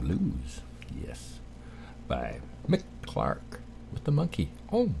Morning Blues, yes, by Mick Clark with the Monkey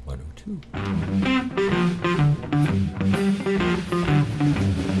on 102.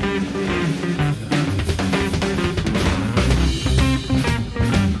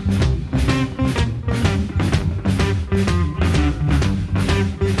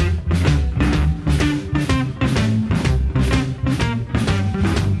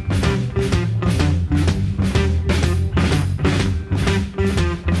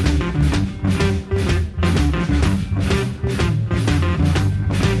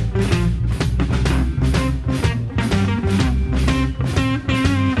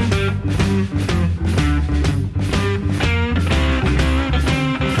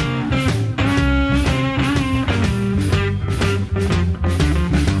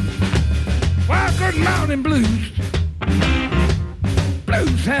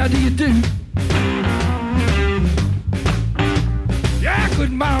 How do you do? Yeah,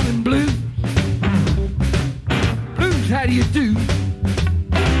 good morning, Blues. Blues, how do you do?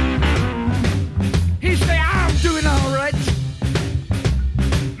 He say, I'm doing all right.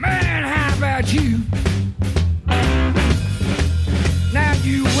 Man, how about you? Now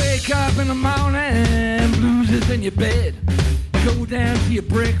you wake up in the morning, blues is in your bed. Go down to your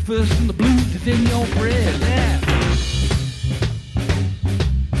breakfast and the blues is in your bread. Yeah.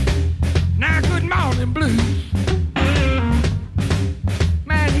 Morning blues.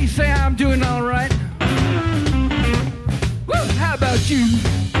 Man, he say I'm doing all right. Well, how about you?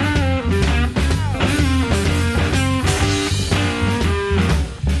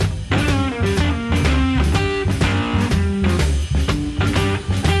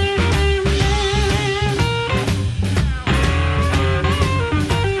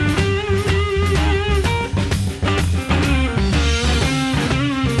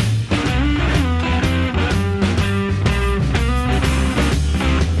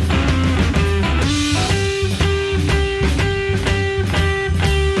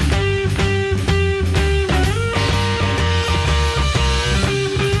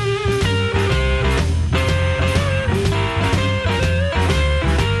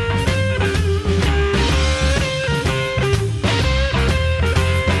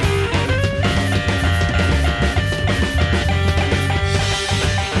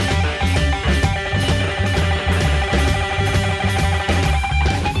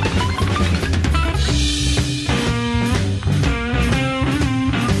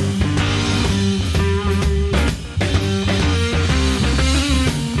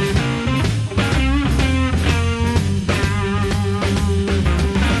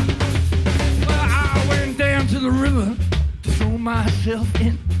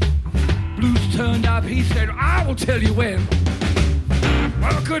 Blues turned up, he said, I will tell you when.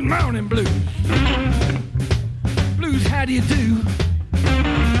 Well, good morning, Blues. Blues, how do you do?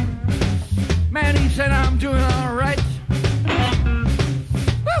 Man, he said, I'm doing all right.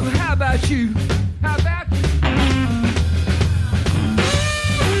 Well, how about you? How about you?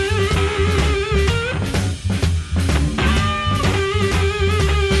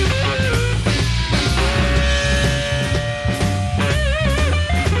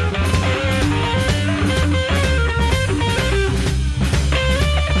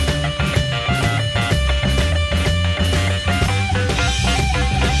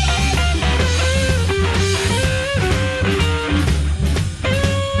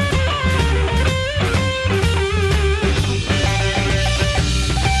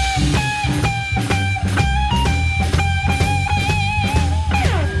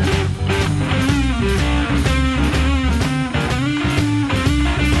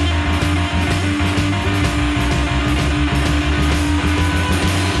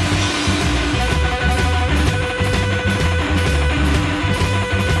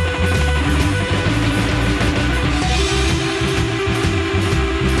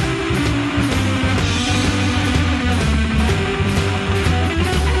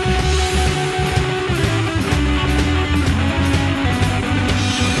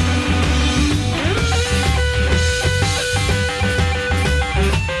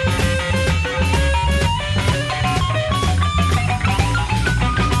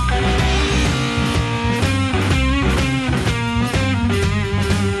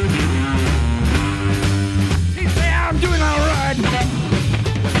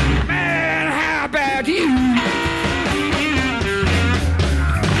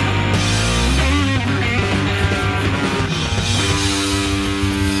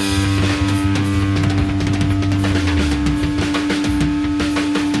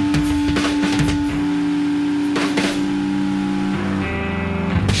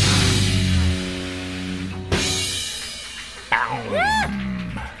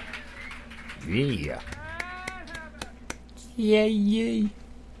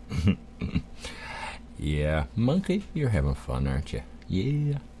 Yeah, Monkey, you're having fun, aren't you?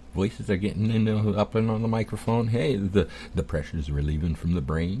 Yeah. Voices are getting up and on the microphone. Hey, the pressure's relieving from the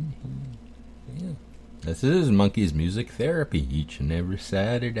brain. Yeah. This is Monkey's Music Therapy each and every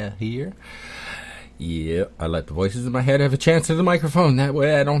Saturday here. Yeah, I let the voices in my head have a chance at the microphone. That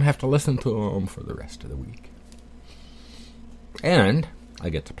way I don't have to listen to them for the rest of the week. And I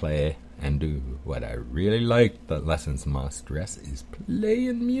get to play and do what I really like, but lessons must stress, is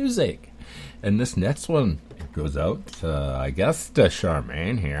playing music. And this next one, it goes out, I guess, to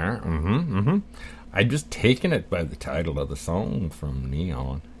Charmaine here. I'm just taking it by the title of the song from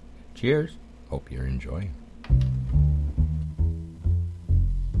Neon. Cheers. Hope you're enjoying.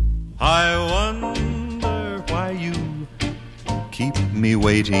 I wonder why you keep me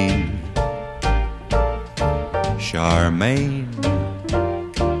waiting, Charmaine,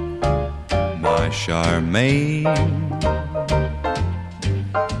 my Charmaine.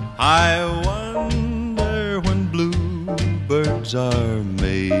 I wonder when bluebirds are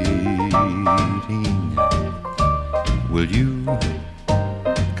mating, will you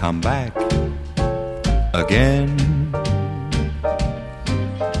come back again?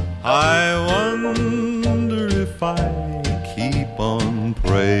 I wonder if I keep on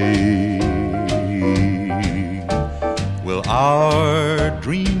praying, will our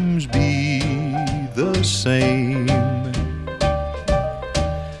dreams be the same?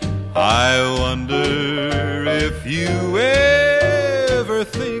 I wonder if you ever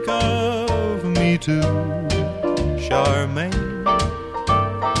think of me too, Charmaine,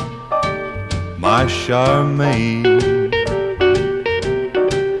 my Charmaine.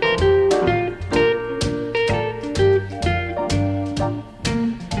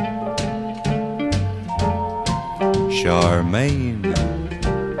 Charmaine,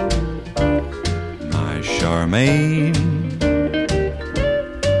 my Charmaine.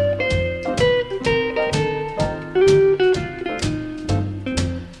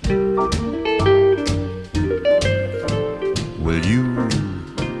 Will you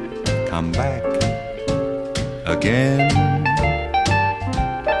come back again?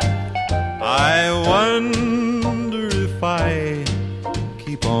 I wonder if I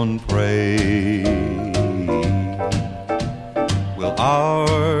keep on praying, will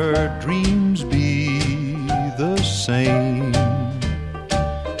our dreams be the same?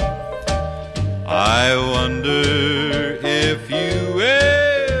 I wonder if you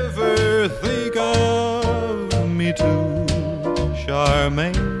ever think of me too,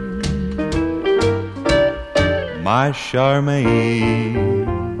 Charmaine, my Charmaine.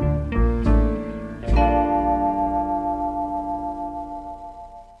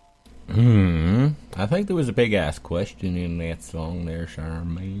 like there was a big-ass question in that song there,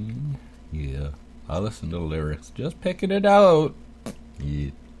 Charmaine. Yeah, I listened to the lyrics, just picking it out.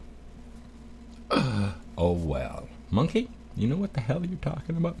 Yeah. Oh, well. Monkey, you know what the hell you're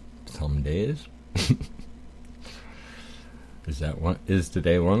talking about? Some days. Is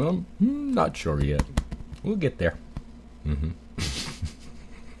today one of them? Not sure yet. We'll get there.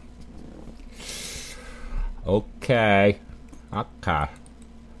 Okay.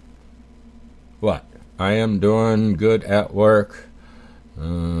 What? I am doing good at work.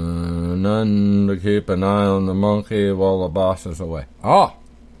 None to keep an eye on the monkey while the boss is away. Oh!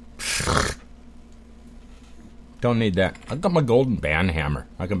 Don't need that. I got my golden band hammer.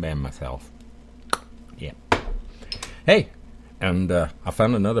 I can band myself. Yeah. Hey! And I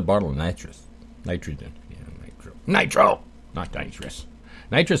found another bottle of nitrous. Nitrogen. Yeah, nitro. Nitro! Not nitrous.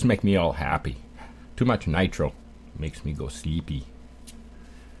 Nitrous make me all happy. Too much nitro makes me go sleepy.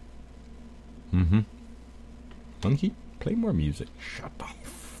 Monkey, play more music. Shut up.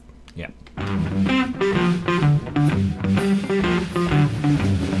 Yeah.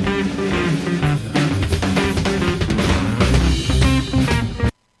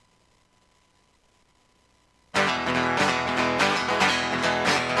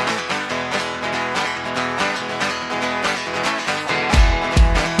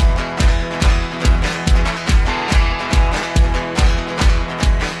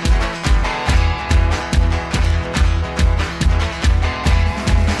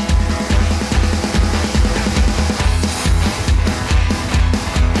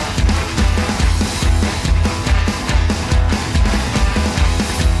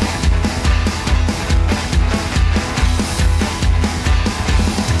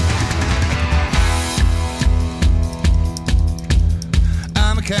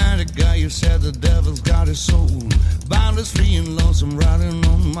 Said the devil's got his soul, boundless, free and lonesome, riding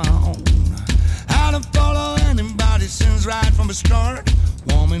on my own. I don't follow anybody since right from the start,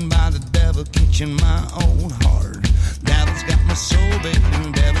 warming by the devil, catching my own heart. Devil's got my soul, baby,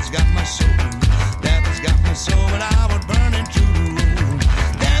 devil's got my soul. Devil's got my soul, but I would burn it to the road.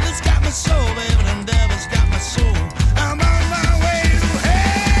 Devil's got my soul, baby, and devil's got my soul. I'm on my way to hell.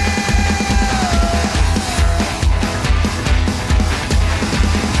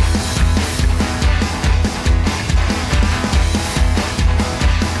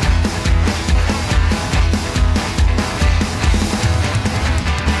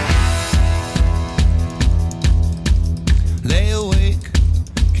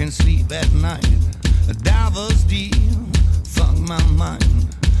 Sleep at night, a diver's deal, fuck my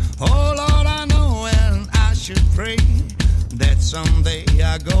mind. Oh Lord, I know and I should pray that someday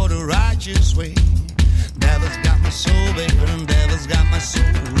I go the righteous way. Devil's got my soul, baby, and devil's got my soul.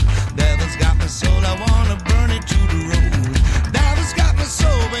 Devil's got my soul, I wanna burn it to the road. Devil's got my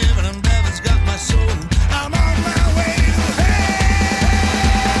soul, baby, and devil's got my soul. I'm on my way to hell.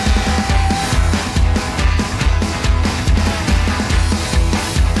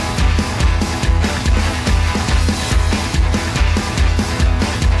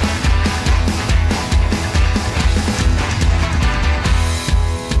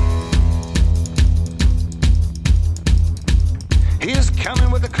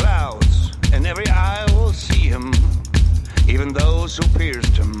 Coming with the clouds, and every eye will see him, even those who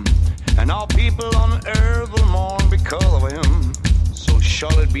pierced him, and all people on earth will mourn because of him. So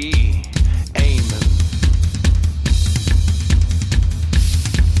shall it be. Amen.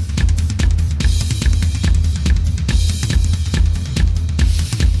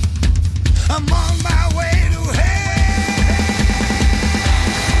 I'm on my way to hell.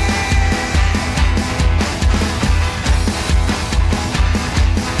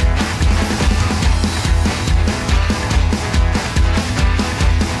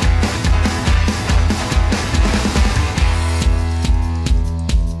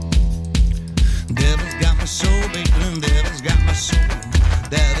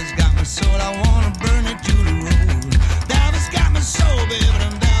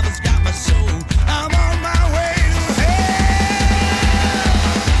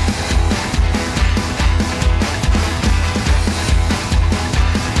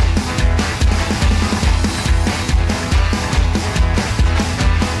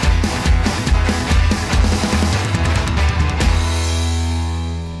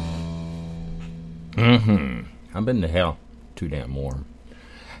 I've been to hell. Too damn warm.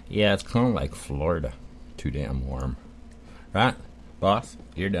 Yeah, it's kind of like Florida. Too damn warm. Right, boss?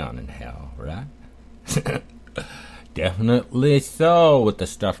 You're down in hell, right? Definitely so, with the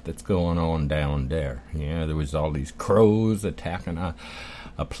stuff that's going on down there. Yeah, there was all these crows attacking a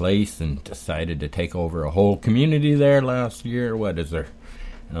place and decided to take over a whole community there last year. What is there?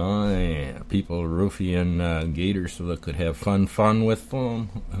 Oh, yeah. People roofing gators so they could have fun with them.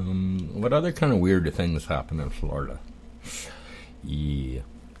 What other kind of weird things happen in Florida? Yeah,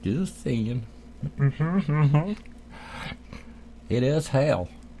 just saying. It is hell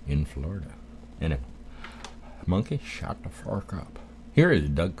in Florida. And a monkey shot the fork up. Here is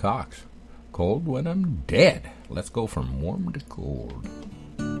Doug Cox. Cold when I'm dead. Let's go from warm to cold.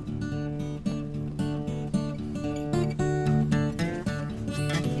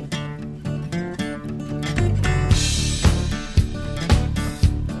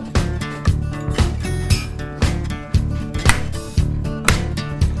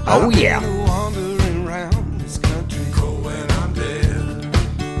 Oh yeah. Wandering around this country, cold when I'm dead.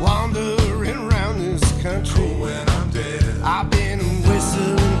 Wandering around this country, cold when I'm dead. I've been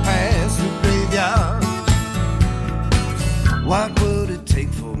whistling past the graveyard. What would it take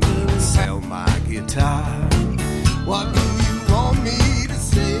for me to sell my guitar? What do you want me to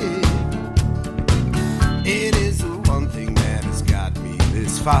say? It is the one thing that has got me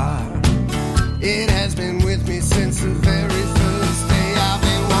this far. It has been with me since the very first day I've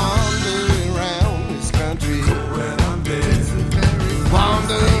been wandering around this country. Cold when I'm dead.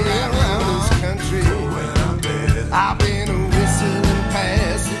 Wandering around this country. Cold when I'm dead. I've been whistling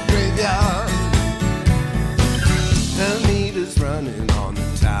past the graveyard. The meter's running on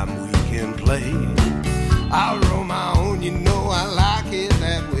the time we can play. I roll my own, you know I like it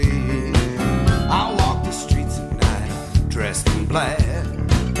that way. I walk the streets at night, dressed in black.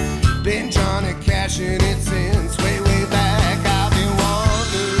 Been Johnny cashing it since way back. I've been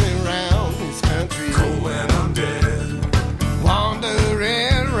wandering around this country. Cold when I'm dead.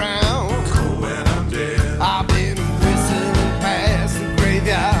 Wandering around. Cold when I'm dead. I've been whistling past the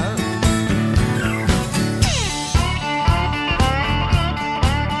graveyard.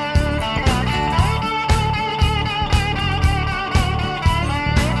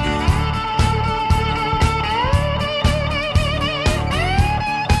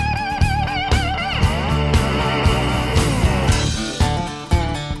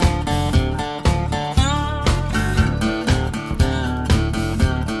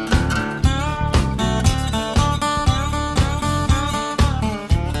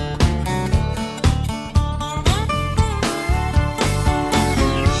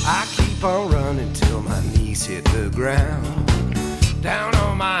 Hit the ground. Down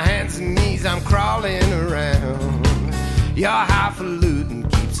on my hands and knees I'm crawling around. Your highfalutin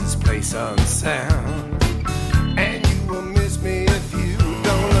keeps this place unsound, and you will miss me if you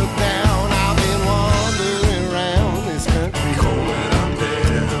don't look down. I've been wandering around this country. Cold when I'm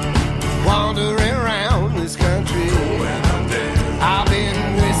dead. Wandering around this country. Cold when I'm dead. I've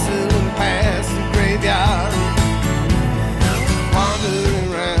been whistling past the graveyard.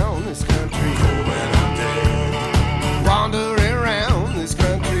 Wandering around this country. Cold when I'm dead. Wandering around this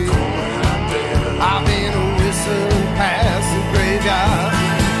country. I've been whistling past the graveyard.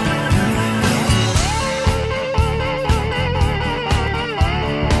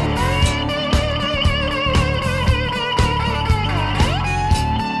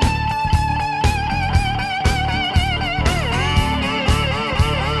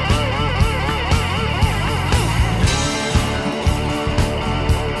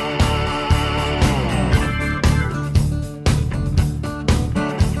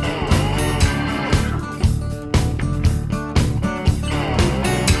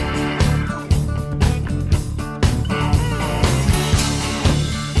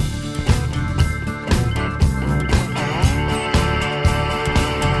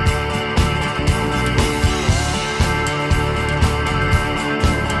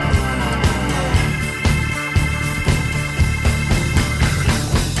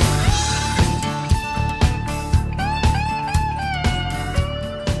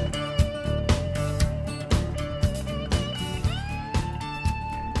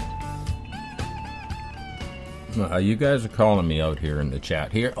 You guys are calling me out here in the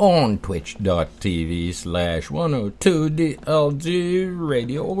chat here on twitch.tv/102DLG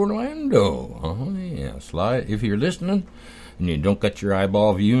Radio Orlando. Oh, yes. If you're listening and you don't got your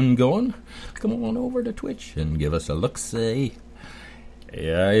eyeball viewing going, come on over to Twitch and give us a look-see.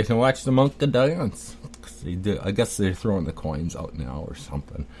 Yeah, you can watch the monkey dance. I guess they're throwing the coins out now or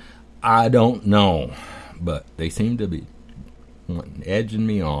something. I don't know, but they seem to be edging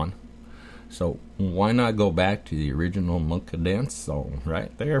me on. So why not go back to the original monkey dance song,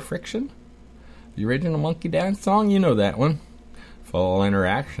 right there, Friction? The original monkey dance song, you know that one. Full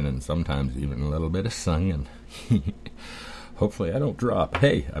interaction and sometimes even a little bit of singing. Hopefully I don't drop.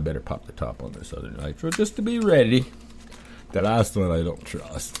 Hey, I better pop the top on this other nitro just to be ready. The last one I don't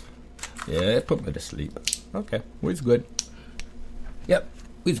trust. Yeah, it put me to sleep. Okay, always good. Yep.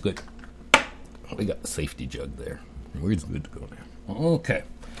 We's good. We got the safety jug there. We're good to go now. Okay.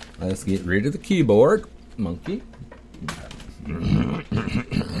 Let's get rid of the keyboard. Monkey.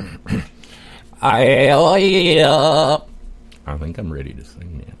 I think I'm ready to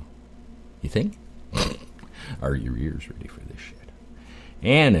sing now. You think? Are your ears ready for this shit?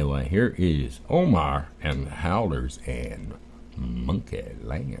 Anyway, here is Omar and the Howlers and Monkey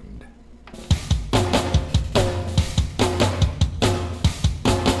Land.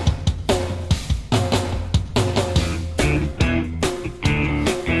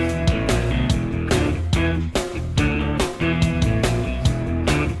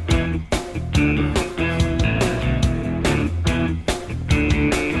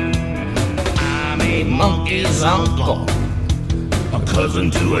 Monkey's uncle, a cousin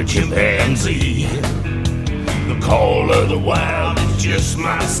to a chimpanzee. The call of the wild is just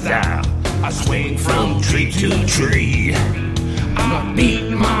my style. I swing from tree to tree. I beat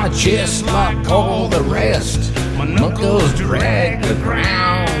my chest like all the rest. My knuckles drag the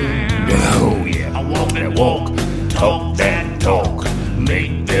ground. Oh yeah, I walk that walk, talk that talk,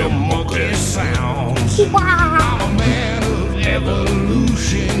 make them monkey sounds. I'm a man of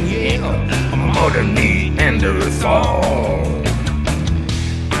evolution, yeah. Modern Neanderthal.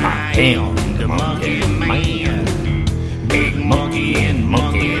 I am the monkey man, big monkey in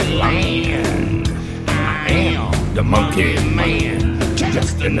monkey land. I am the monkey man,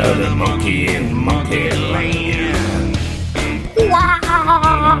 just another monkey in monkey land.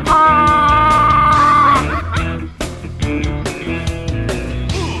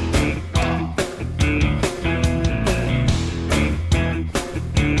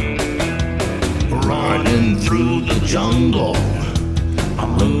 Through the jungle, I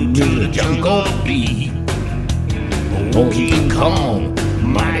moved to the jungle beat. King Kong,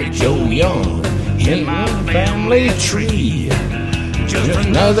 Mighty Joe Young, in my family tree. Just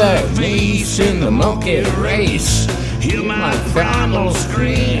another face in the monkey race. Hear my final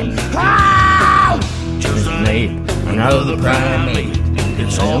scream. Ah! Just an ape, another primate.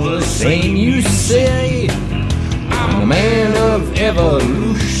 It's all the same, you say. I'm a man of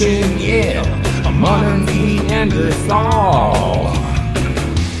evolution, yeah. A modern Neanderthal.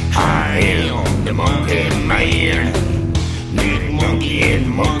 I am the monkey man, big monkey in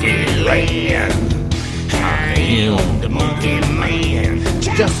monkey land. I am the monkey man,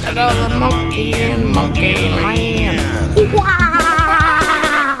 just another monkey in monkey land. Wow.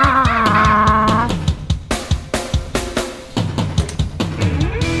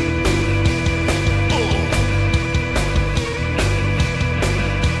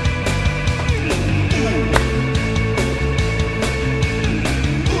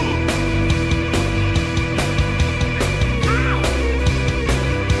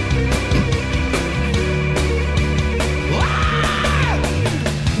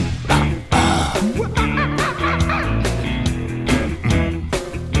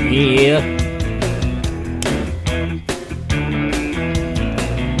 Yeah.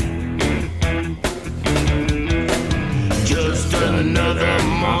 Just another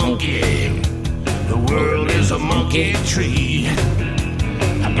monkey. The world is a monkey tree.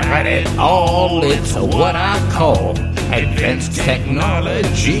 I got it all. It's what I call advanced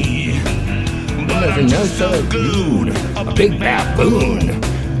technology. But another goon, a big baboon.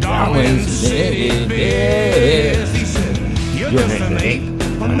 Darwin said it best. He said, you're just an ape.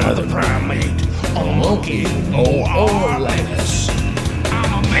 Another primate, a monkey, or less.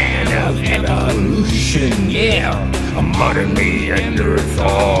 I'm a man of evolution, yeah, a modern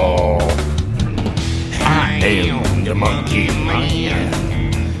Neanderthal. I am the monkey man,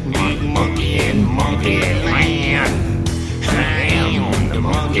 big monkey in monkey land. I am the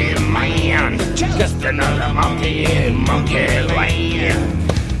monkey man, just another monkey in monkey land.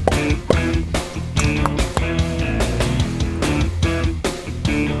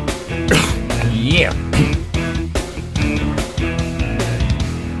 Yeah.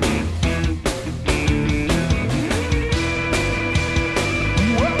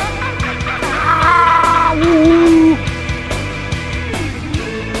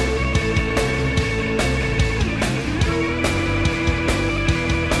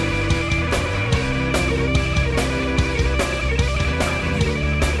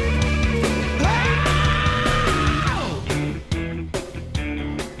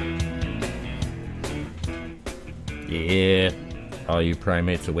 Yeah. All you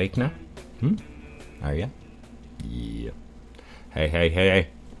primates awake now? Are ya? Yeah. Hey.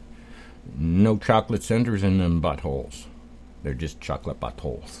 No chocolate centers in them buttholes. They're just chocolate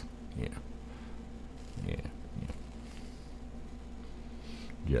buttholes. Yeah.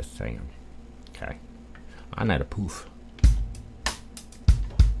 Just saying. Okay. On that a poof.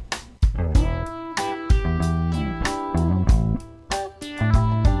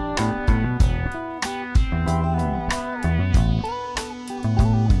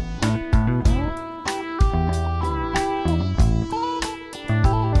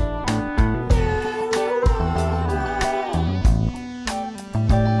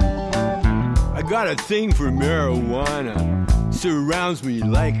 Got a thing for marijuana, surrounds me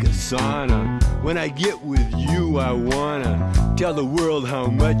like a sauna. When I get with you, I wanna tell the world how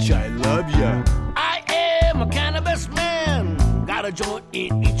much I love ya. I am a cannabis man, got a joint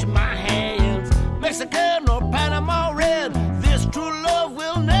in each of my hands. Mexican or Panama red, this true love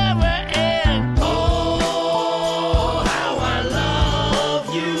will never end. Oh, how I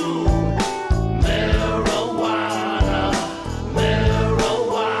love you. Marijuana,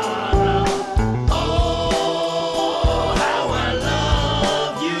 marijuana. Oh, how I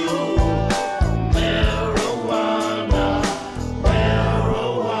love you. Marijuana,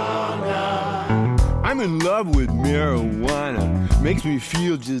 marijuana. I'm in love with marijuana, makes me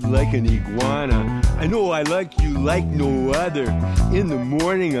feel just like an iguana. I know I like you like no other. In the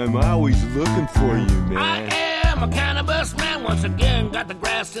morning, I'm always looking for you, man. I am a cannabis man. Once again, got the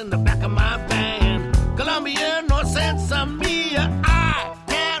grass in the back of my van. Colombian or Sansamia, I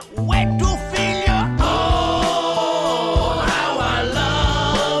can't wait to feel you. Oh, how I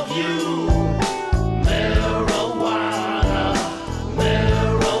love you. Marijuana,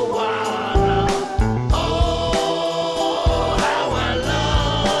 marijuana. Oh, how I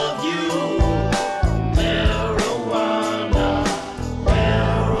love you. Marijuana,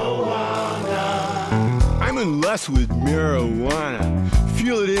 marijuana. I'm in lust with marijuana.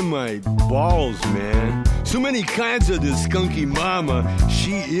 Feel it in my balls, man. So many kinds of this skunky mama.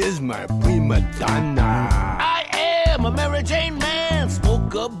 She is my prima donna. I am a Mary Jane man.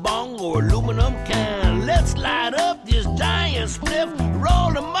 Smoke a bong or aluminum can. Let's light up this giant spliff.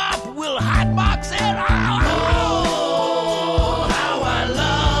 Roll them up, we'll hotbox it. Oh, how I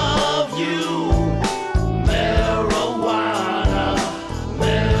love you. Marijuana,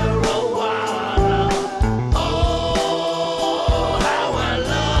 marijuana. Oh, how I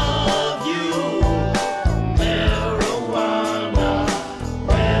love you. Marijuana,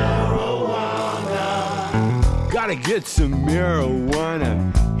 marijuana. Gotta get some marijuana.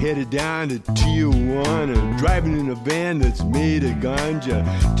 Headed down to Tijuana. Driving in a van that's made of ganja.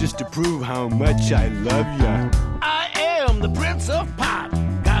 Just to prove how much I love ya. I am the Prince of Pop.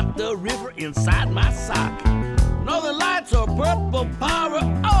 Got the river inside my sock. Northern lights are purple power.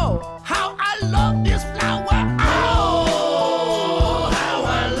 Oh, how I love this flower. Oh, how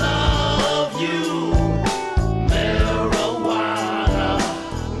I love you. Marijuana,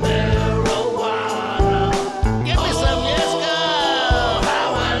 marijuana. Give me some yes, girl.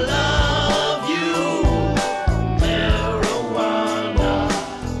 How I love you. Marijuana,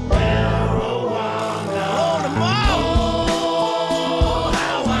 marijuana. Roll them out. Oh,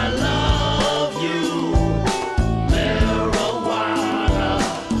 how I love you. Marijuana,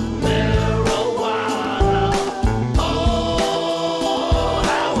 marijuana. Oh,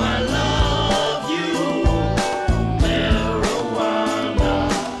 how I love you. Marijuana,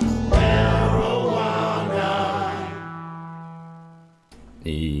 marijuana.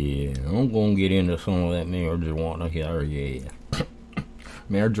 Yeah, I'm gonna get into some of that marijuana here, yeah.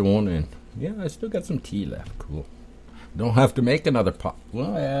 Marijuana, and yeah, I still got some tea left. Cool. Don't have to make another pot.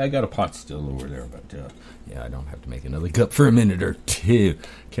 Well, I got a pot still over there, but yeah, I don't have to make another cup for a minute or two.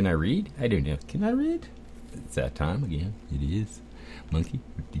 Can I read? I don't know. Can I read? It's that time again. It is. Monkey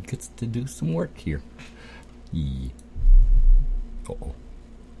gets to do some work here. Yeah. Uh-oh.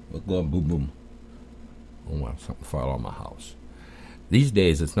 Look, boom, boom. Oh, wow, something fell on my house. These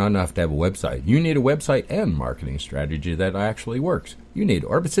days, it's not enough to have a website. You need a website and marketing strategy that actually works. You need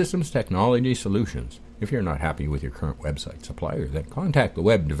Orbit Systems Technology Solutions. If you're not happy with your current website supplier, then contact the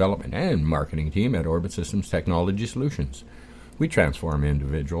web development and marketing team at Orbit Systems Technology Solutions. We transform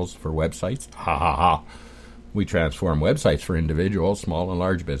individuals for websites. Ha ha ha. We transform websites for individuals, small and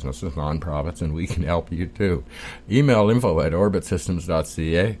large businesses, nonprofits, and we can help you too. Email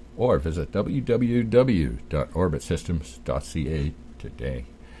info@orbitsystems.ca or visit www.orbitsystems.ca today.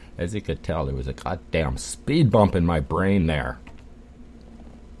 As you could tell, there was a goddamn speed bump in my brain there.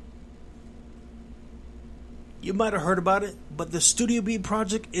 You might have heard about it, but the Studio B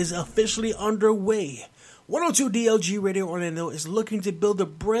project is officially underway. 102 DLG Radio Orlando is looking to build a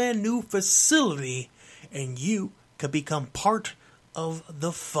brand new facility, and you can become part of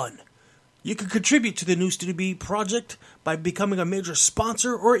the fun. You can contribute to the new Studio B project by becoming a major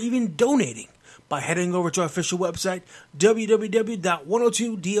sponsor or even donating by heading over to our official website,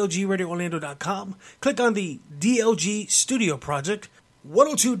 www.102dlgradioorlando.com. Click on the DLG Studio Project,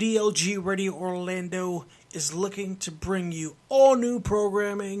 102 DLG Radio Orlando is looking to bring you all new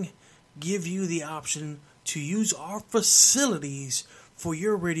programming, give you the option to use our facilities for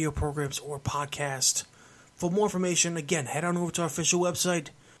your radio programs or podcast. For more information, again, head on over to our official website.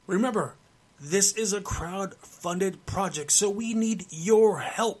 Remember, this is a crowd-funded project, so we need your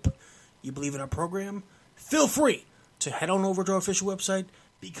help. You believe in our program? Feel free to head on over to our official website,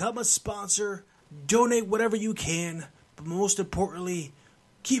 become a sponsor, donate whatever you can, but most importantly,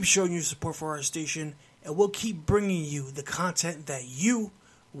 keep showing your support for our station, and we'll keep bringing you the content that you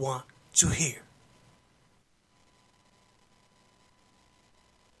want to hear.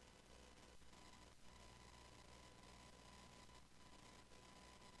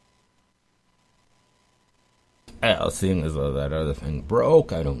 Seeing as though that other thing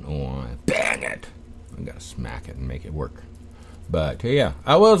broke, I don't know why. Bang it! I gotta smack it and make it work. But yeah,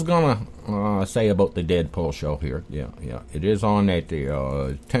 I was gonna say about the Deadpool show here. Yeah, it is on at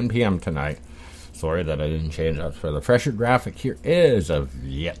the 10 p.m. tonight. Sorry that I didn't change that for the fresher graphic here is of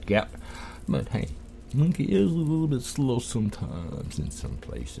yet. But hey, Monkey is a little bit slow sometimes in some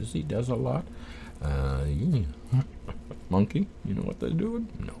places. He does a lot. Yeah. Monkey, you know what they're doing?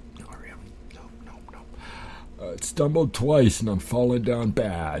 No, not really. No. It stumbled twice and I'm falling down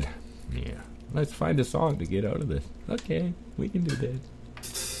bad. Yeah. Let's find a song to get out of this. Okay, we can do that.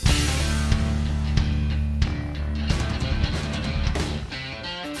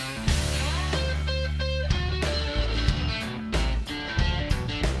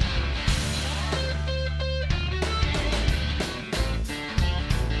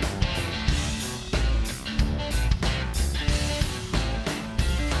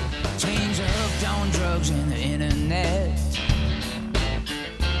 Teens are hooked on drugs and the internet.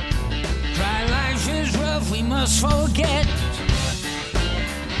 Dry life is rough, we must forget.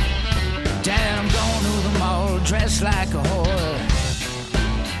 Dad, I'm going to the mall dressed like a whore.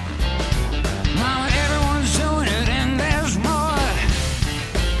 Mama, everyone's doing it and there's more.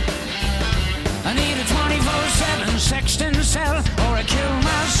 I need a 24/7 sexting cell, or I kill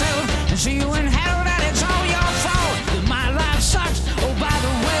myself and see you in hell. That it's all your fault that my life sucks. Oh, by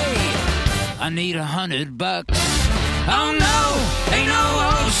the way, I need $100. Oh no, ain't no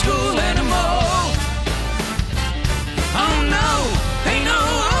old school anymore. Oh no, ain't no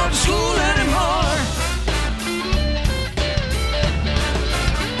old school anymore.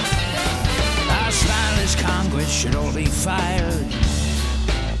 Our spineless Congress should all be fired.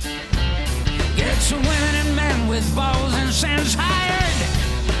 Get some women and men with balls and sense hired.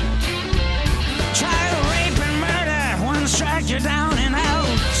 Try to rape and murder, one strike you're down and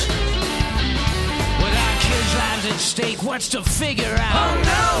out. With our kids' lives at stake, what's to figure out? Oh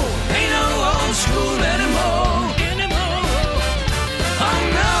no, ain't no old school anymore. Oh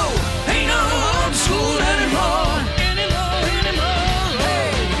no, ain't no old school anymore.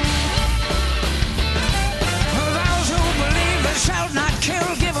 Hey. For those who believe they shall not kill,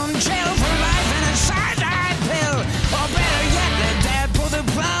 give them jail for life and a cyanide pill. Or better yet, let Dad pull the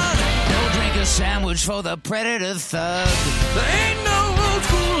plug. No drink a sandwich for the predator thug. There ain't no old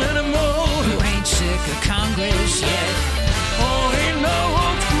school anymore. You ain't sick of Congress yet. Oh, ain't no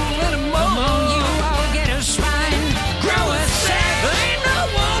old school anymore. Among you, I'll get a spine. Grow a sack. There ain't no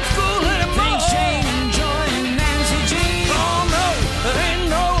old school anymore. Thanks, Jane and Joy and Nancy G. Oh, no, there ain't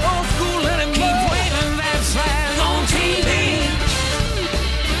no old school anymore. Keep waving that flag on TV.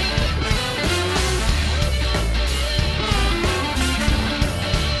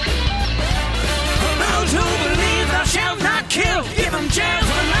 For those who believe thou shalt not kill, give them jail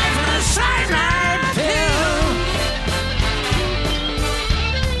for life and a cyanide pill.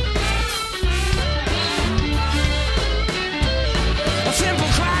 A simple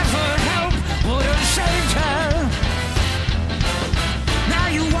cry for help would have saved her. Now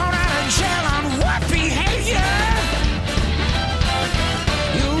you want out of jail on what behavior?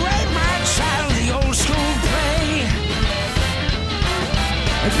 You raped my child, the old school play.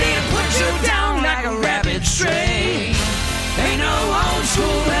 If he'd put you down like a rabbit stray. Ain't no old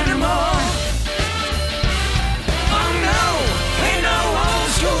school anymore. Oh no, ain't no old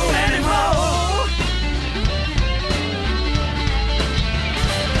school anymore.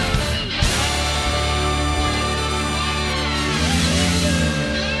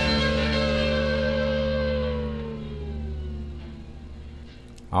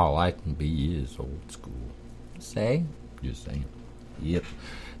 All I can be is old school. Say? Just saying. Yep.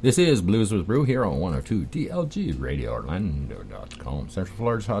 This is Blues with Brew here on 102 DLG Radio Orlando.com, Central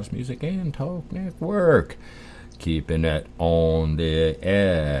Florida's hottest music and talk network. Keeping it on the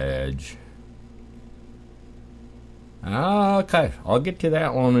edge. Okay, I'll get to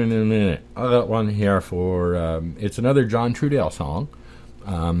that one in a minute. I got one here for, it's another John Trudell song.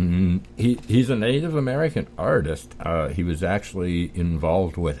 He's a Native American artist. He was actually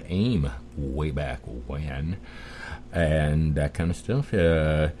involved with AIM way back when, and that kind of stuff.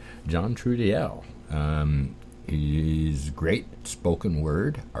 John Trudell. He's a great spoken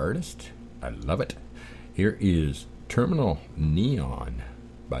word artist. I love it. Here is Terminal Neon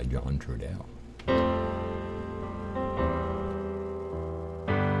by John Trudell.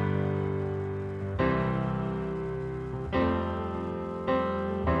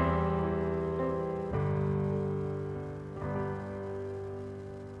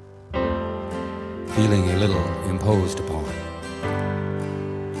 Feeling a little imposed upon,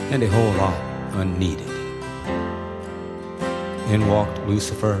 and a whole lot unneeded. In walked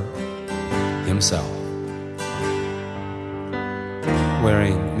Lucifer himself,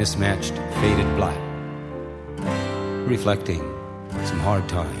 wearing mismatched faded black, reflecting some hard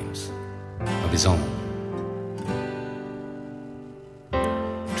times of his own.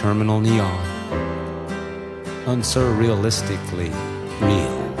 Terminal neon, unsurrealistically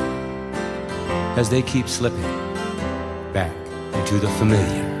real, as they keep slipping back into the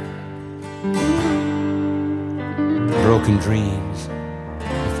familiar. Broken dreams,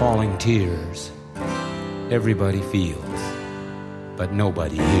 falling tears, everybody feels, but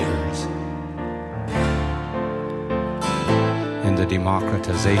nobody hears. In the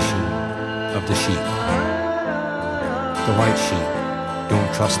democratization of the sheep, the white sheep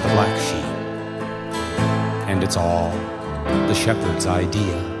don't trust the black sheep, and it's all the shepherd's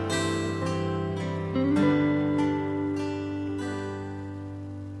idea.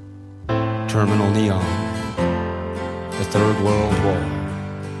 Terminal neon, the Third World War.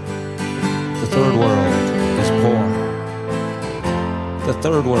 The Third World is poor. The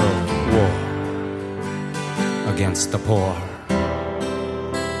Third World War against the poor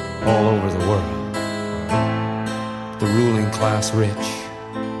all over the world. The ruling class rich.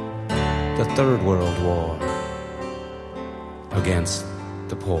 The Third World War against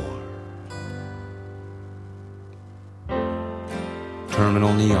the poor.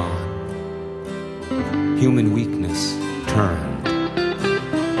 Terminal neon, human weakness turned,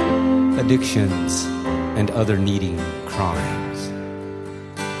 addictions and other needing crimes,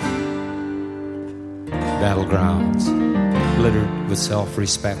 battlegrounds littered with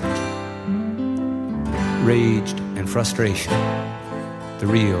self-respect, rage and frustration, the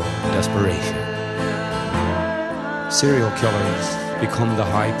real desperation. Serial killers become the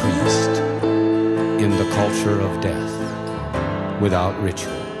high priest in the culture of death without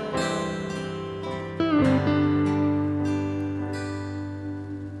ritual.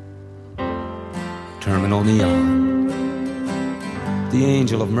 Terminal neon, the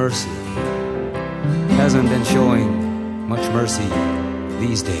angel of mercy, hasn't been showing much mercy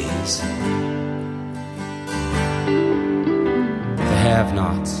these days. The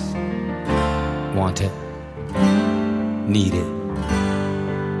have-nots want it, need it,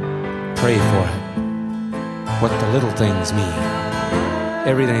 pray for it. What the little things mean,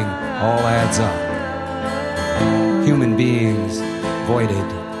 everything all adds up. Human beings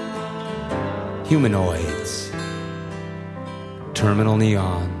voided, humanoids. Terminal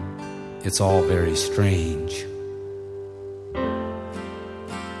neon, it's all very strange.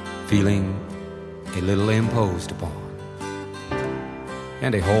 Feeling a little imposed upon,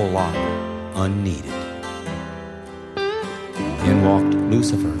 and a whole lot unneeded. In walked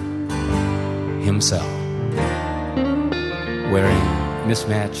Lucifer himself, wearing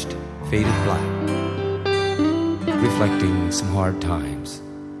mismatched faded black, reflecting some hard times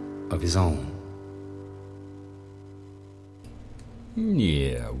of his own.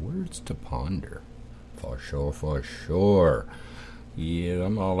 Yeah, words to ponder. For sure, for sure. Yeah,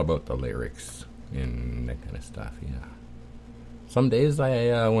 I'm all about the lyrics and that kind of stuff, yeah. Some days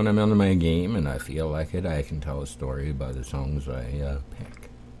when I'm on my game and I feel like it, I can tell a story by the songs I pick.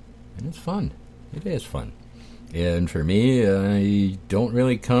 And it's fun. It is fun. And for me, I don't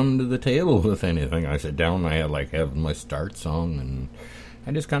really come to the table with anything. I sit down, I have my start song, and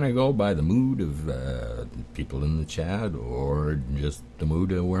I just kind of go by the mood of people in the chat, or just the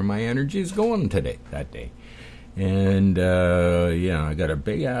mood of where my energy is going that day. And, I got a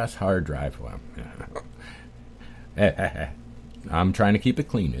big-ass hard drive. I'm trying to keep it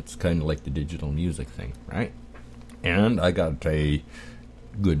clean. It's kind of like the digital music thing, right? And I got a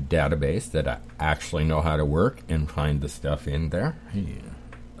good database that I actually know how to work and find the stuff in there. Yeah.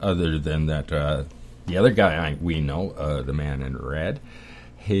 Other than that, the other guy we know, the man in red,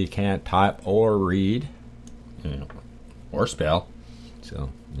 he can't type or read, or spell. So,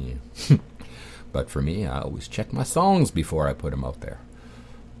 yeah. But for me, I always check my songs before I put them out there.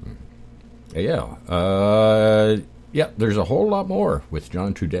 Yeah. yeah, there's a whole lot more with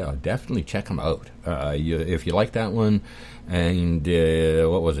John Trudell. Definitely check him out. If you like that one, and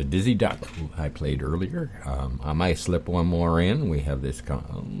what was it, Dizzy Duck, who I played earlier. I might slip one more in. We have this,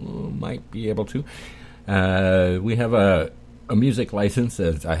 might be able to. We have a music license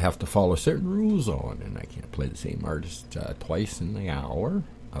that I have to follow certain rules on, and I can't play the same artist twice in the hour.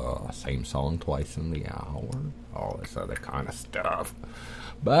 Same song twice in the hour. All this other kind of stuff.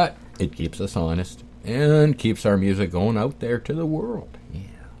 But it keeps us honest and keeps our music going out there to the world. Yeah.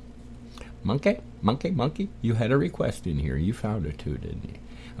 Monkey, you had a request in here. You found it too, didn't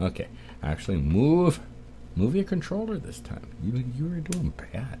you? Okay. Actually, move your controller this time. You were doing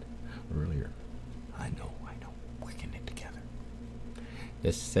bad earlier. I know. We're getting it together.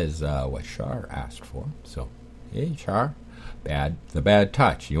 This says what Char asked for. So, hey, Char. The bad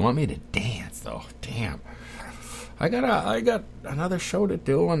touch. You want me to dance, though? Damn. I got another show to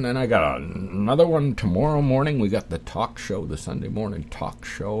do, and then I got another one tomorrow morning. We got the talk show, the Sunday morning talk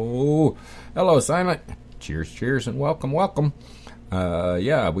show. Hello, Silent. Cheers, and welcome.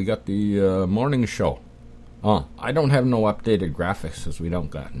 Yeah, we got the morning show. I don't have no updated graphics, as we don't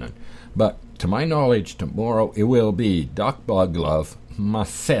got none. But to my knowledge, tomorrow it will be Doc Buglove,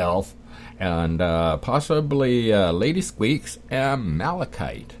 myself, and possibly Lady Squeaks and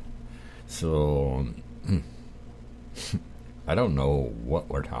Malachite. So I don't know what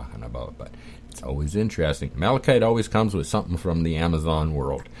we're talking about, but it's always interesting. Malachite always comes with something from the Amazon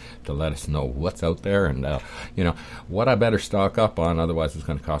world to let us know what's out there and, what I better stock up on, otherwise it's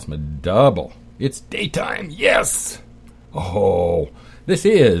going to cost me double. It's daytime, yes! Oh, this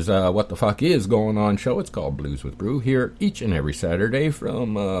is What the Fuck Is Going On show. It's called Blues with Brew, here each and every Saturday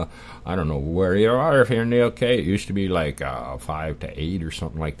from, I don't know where you are, if you're in the UK. It used to be like 5 to 8 or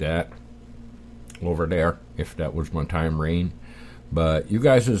something like that over there, if that was one time rain. But you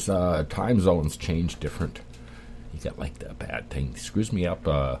guys' time zones change different. You got like that bad thing. Screws me up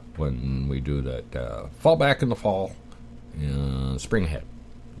when we do that fall back in the fall, spring ahead.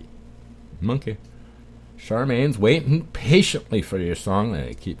 Monkey. Charmaine's waiting patiently for your song.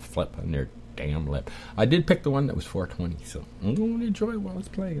 They keep flipping their damn lip. I did pick the one that was 420, so I'm going to enjoy while it's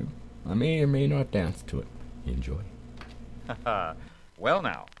playing. I may or may not dance to it. Enjoy. Well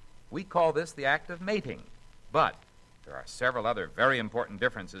now, we call this the act of mating, but there are several other very important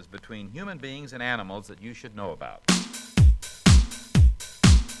differences between human beings and animals that you should know about.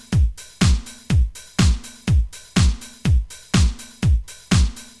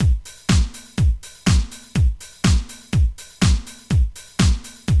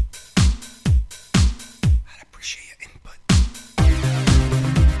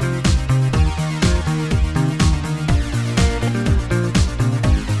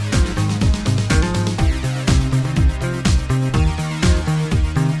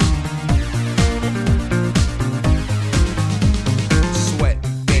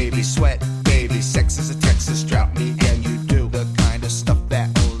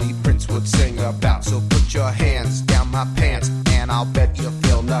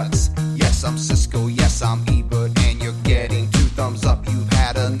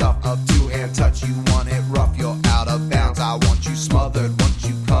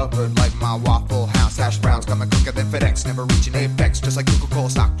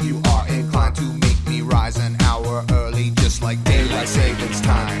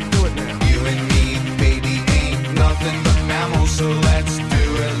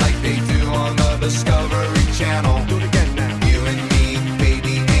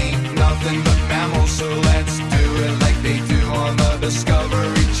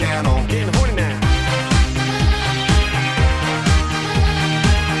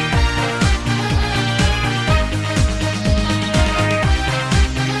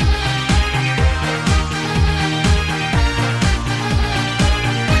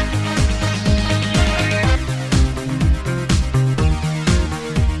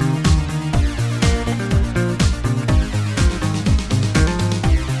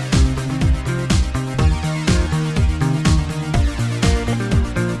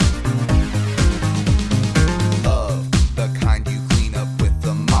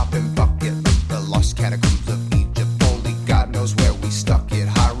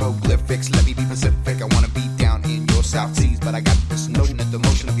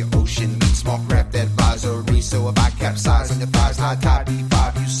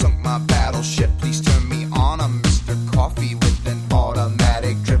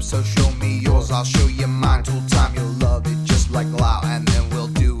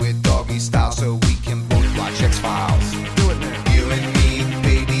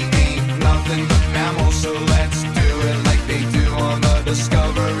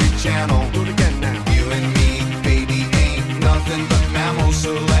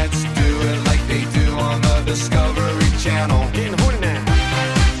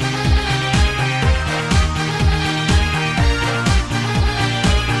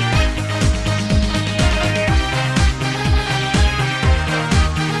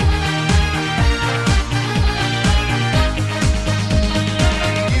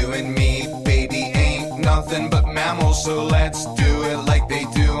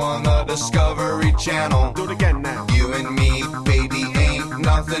 Channel. Do it again now. You and me, baby, ain't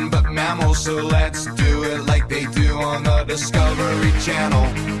nothing but mammals, so let's do it like they do on the Discovery Channel.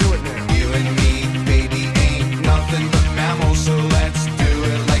 Do it now. You and me, baby, ain't nothing but mammals, so let's do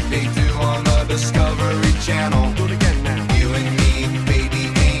it like they do on the Discovery Channel. Do it again now. You and me,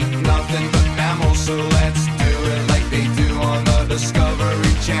 baby, ain't nothing but mammals, so let's do it like they do on the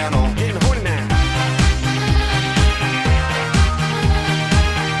Discovery Channel. Getting horny now.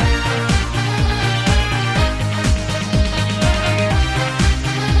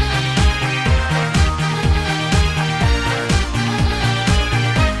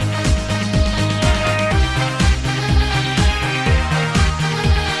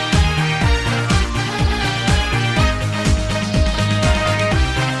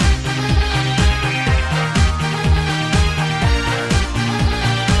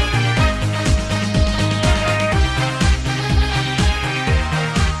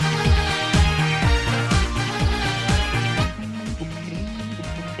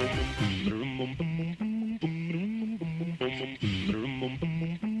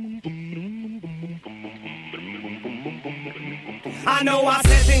 I know I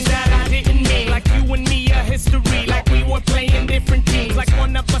said things that I didn't mean, like you and me a history, like we were playing different teams, like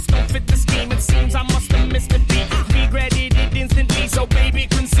one of us don't fit the scheme. It seems I must have missed the beat, regretted it instantly. So baby,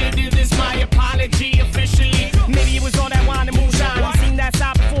 consider this my apology officially. Maybe it was all that wine and moonshine. I've seen that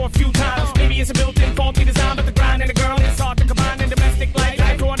side before a few times. Maybe it's a built-in faulty design, but the grind and the girl is hard to combine in domestic life.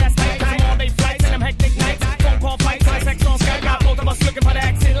 Like all that's nighttime, all day flights and them hectic nights. Phone call fights, high sex on Skype, got both of us looking for the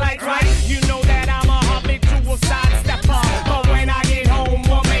exit lights, right? You know that I'm a habitual sidestepper, but when I get home,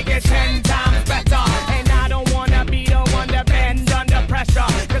 we'll make it 10 times better. And I don't wanna be the one to bend under pressure,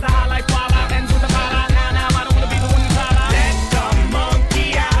 cause the high life while I ends with a bala. Now I don't wanna be the one to holla. Let the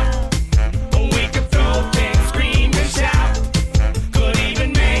monkey out, we can throw things, scream and shout, could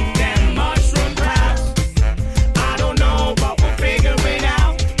even make them mushroom clouds. I don't know, but we'll figure it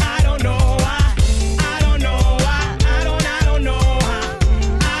out. I don't know why, I don't know why, I don't know why,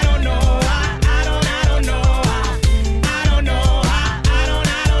 I don't know why, I don't know why, I don't know why, I don't know why, I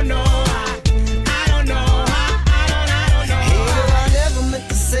don't know why, I don't know Hey, why. girl, I never meant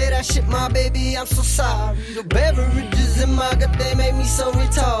to say that shit, my baby, I'm so sorry. The beverages in my gut, they make me so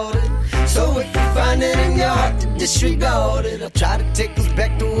retarded. So if you find it in your heart to disregard it, I'll try to take us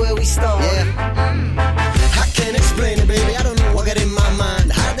back to where we started. Yeah. I can't explain it, baby, I don't know what got in my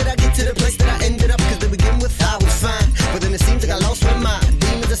mind. How did I get to the place that I ended up? Cause to begin with, I was fine. But then it seems like I lost my mind.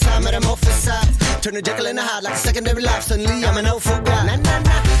 Demons aside, metamorphosized. Turn a Jekyll into Hyde like a secondary life. Suddenly, I'm an old folk guy. Nah, nah,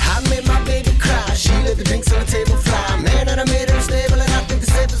 nah. I made my baby cry. She let the drinks on the table fly. Man, that I made her stable, and I think the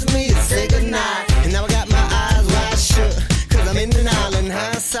safest for me is to say goodnight. And now I got my eyes wide shut, cause I'm in denial, and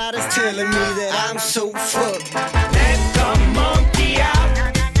hindsight is telling me that I'm so fucked. Let the monkey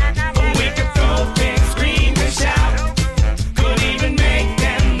out, we can throw things, scream and shout, could even make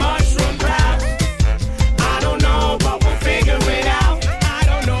them mushroom clouds. I don't know, but we'll figure it out. I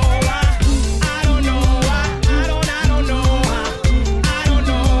don't know why, I don't know why, I don't know why, I don't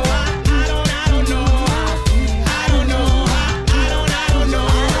know why, I don't know why, I don't know why, I don't know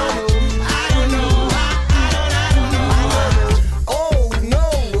why, I don't know why, I don't know why. Oh no,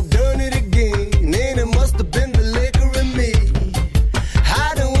 I've done it again, and it must have been the liquor in me.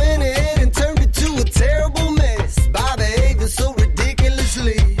 I done went ahead and turned it to a terrible mess by behaving so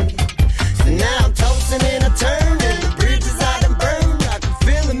ridiculously. So now I'm tossing and I turn, and the bridges I done burned, I can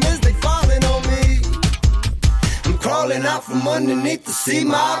feel them as they falling on me. I'm crawling out from underneath to see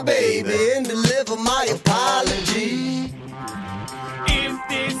my baby and deliver my apology. If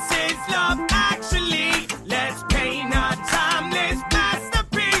this is love, actually, let's paint a timeless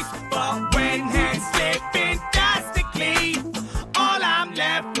masterpiece. But when hands slip fantastically, all I'm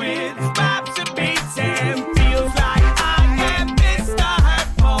left with is raps and beats, and feels like I am Mr.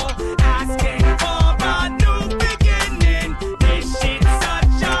 Hurtful, asking for a new beginning. This shit's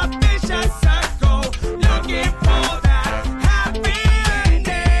such a vicious circle, looking for that happy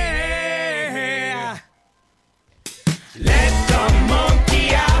ending. Let the monkey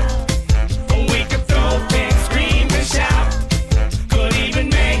out, we can throw things, scream and shout, could even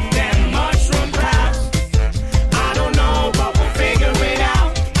make them mushroom clouds. I don't know, but we'll figure it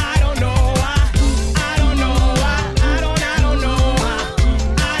out. I don't know why, I don't know why, I don't know why,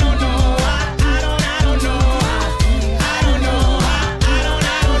 I don't know why, I don't know why, I don't know why, I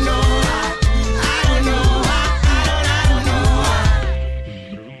don't know why, I don't know why, I don't know why.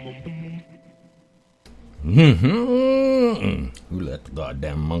 Who let the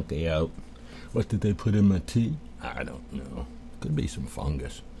goddamn monkey out? What did they put in my tea? I don't know. Could be some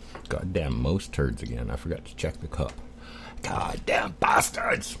fungus. Goddamn mouse turds again. I forgot to check the cup. Goddamn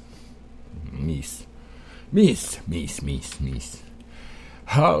bastards! Meese.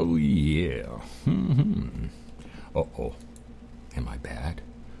 Oh, yeah. Uh-oh. Am I bad?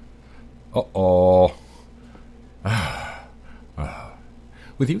 Uh-oh.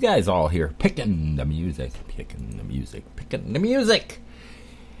 With you guys all here picking the music.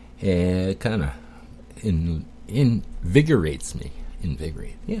 It kind of invigorates me.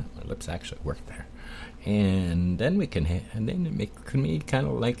 Yeah, my lips actually work there. And then we can, and then it makes me kind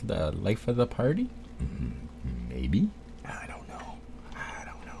of like the life of the party. Maybe. I don't know.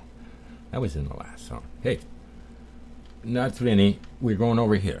 That was in the last song. Hey, not Vinny. We're going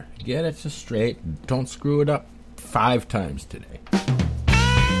over here. Get it just straight. Don't screw it up 5 times today.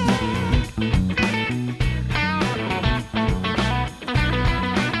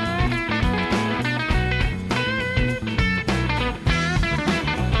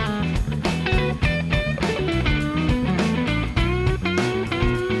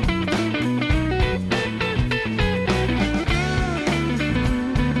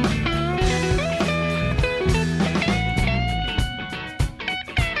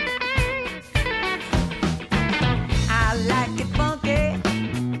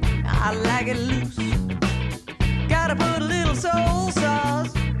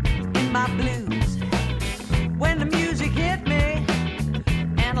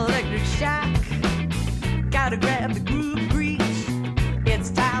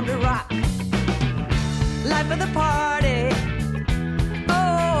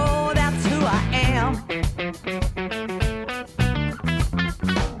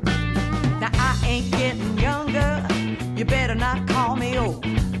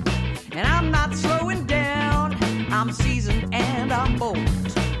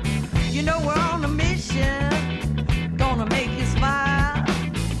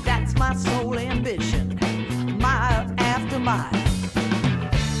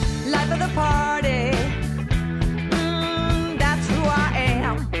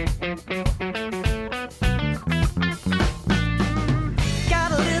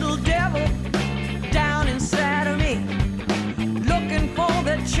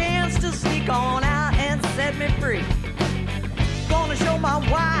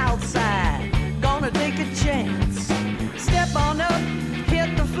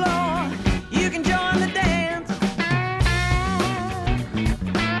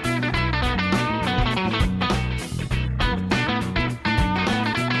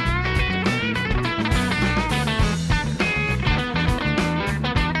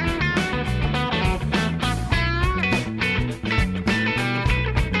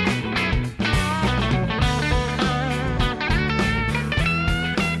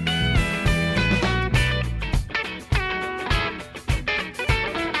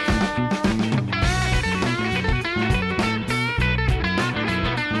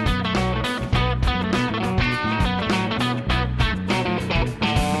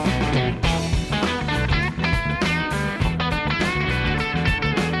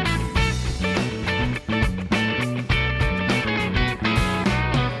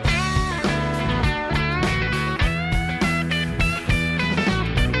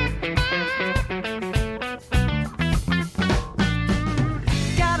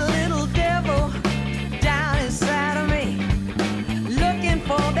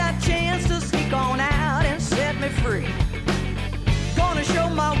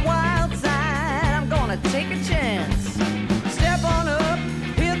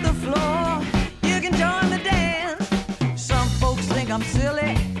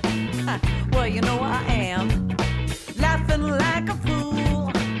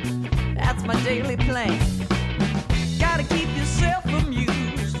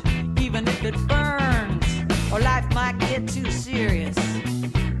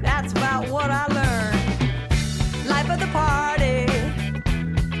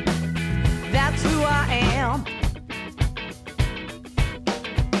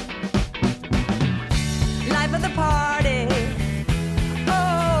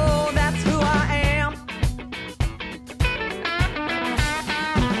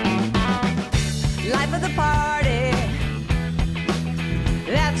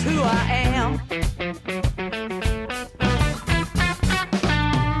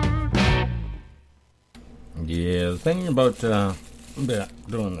 Thing about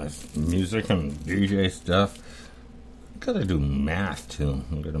doing this music and DJ stuff, gotta do math too.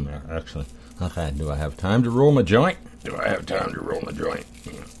 I'm gonna math actually. Okay, do I have time to roll my joint?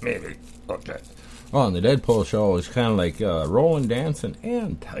 Maybe. Okay. Well, on the Deadpool show, it's kind of like rolling, dancing,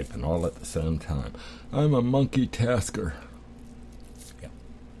 and typing all at the same time. I'm a monkey tasker.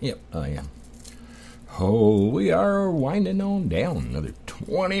 Yep, I am. Oh, we are winding on down. Another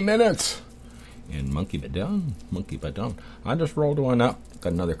 20 minutes. and Monkey But Down. I just rolled one up.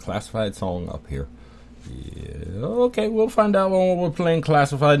 Got another Classified song up here. Yeah, okay, we'll find out when we're playing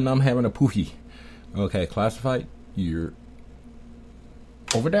Classified and I'm having a poofy. Okay, Classified, you're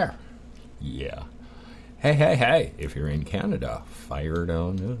over there. Yeah. Hey, if you're in Canada, fire it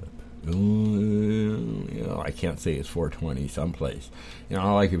on up. I can't say it's 420 someplace.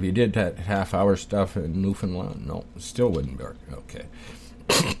 Like if you did that half-hour stuff in Newfoundland, no, it still wouldn't work. Okay.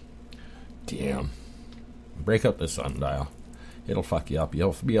 Damn. Break up the sundial. It'll fuck you up.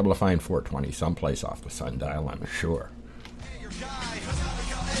 You'll be able to find 420 someplace off the sundial, I'm sure.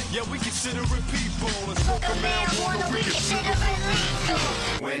 Yeah, we consider it people and smoke a marijuana. We consider it legal.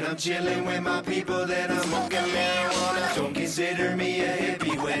 When I'm chilling with my people, then I'm smoking marijuana. Don't consider me a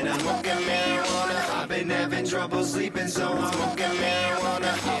hippie when I'm smoking marijuana. I've been having trouble sleeping, so I'm smoking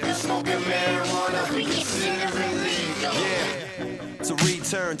marijuana. I've been smoking marijuana. We consider it legal. Yeah. It's a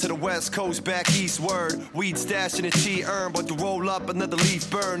return to the West Coast, back eastward. Weed stash in a tea urn, but to roll up another leaf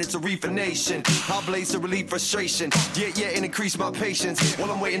burn. It's a reefer nation. I'll blaze to relieve frustration. Yeah, and increase my patience while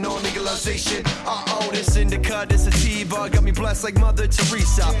I'm waiting on legalization. This indica, this sativa got me blessed like Mother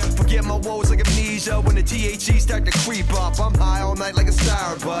Teresa. Forget my woes like amnesia when the THC start to creep up. I'm high all night like a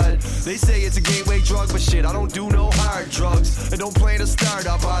star, bud. They say it's a gateway drug, but shit, I don't do no hard drugs. And don't plan to start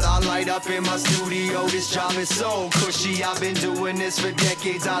up, but I light up in my studio. This job is so cushy. I've been doing this for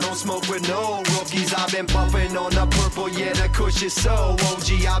decades. I don't smoke with no rookies. I've been puffing on the purple, yeah, the kush is so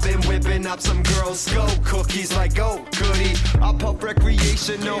OG. I've been whipping up some girls' scope cookies like, oh, goody. I puff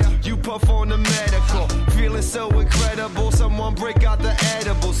recreational, you puff on the medical. Feeling so incredible, someone break out the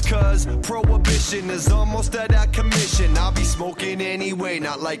edibles. Cause prohibition is almost at that commission. I'll be smoking anyway,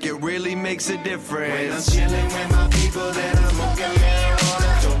 not like it really makes a difference. When I'm chilling with my people, then I'm smoking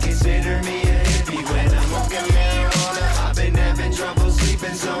marijuana. Don't consider me a hippie when I'm smoking marijuana. I've been having trouble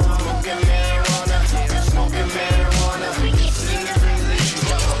sleeping, so I'm smoking marijuana. I'm smoking marijuana. We consider it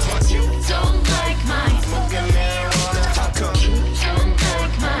legal. But you don't like mine. Smoking marijuana. How come? You don't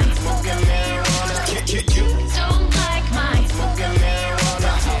like mine. Smoking marijuana. You don't like mine. Smoking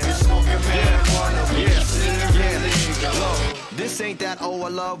marijuana. I'm smoking marijuana. We consider it legal. This ain't that, oh, I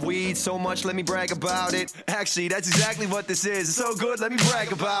love weed so much, let me brag about it. Actually, that's exactly what this is. It's so good, let me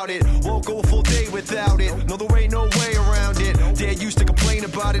brag about it. Won't go a full day without it. No, there ain't no way around it. Dad used to complain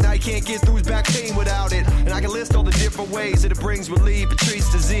about it. I can't get through his back pain without it. And I can list all the different ways that it brings relief. It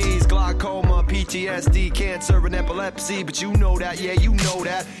treats disease, glaucoma, PTSD, cancer, and epilepsy. But you know that, yeah, you know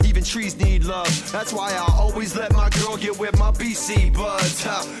that. Even trees need love. That's why I always let my girl get with my BC buds.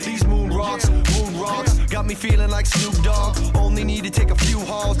 These moon rocks, got me feeling like Snoop Dogg. Only need to take a few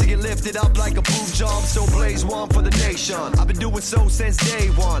hauls to get lifted up like a boob job. So blaze one for the nation. I've been doing so since day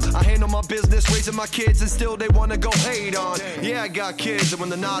one. I handle my business, raising my kids, and still they wanna go hate on. Yeah, I got kids, and when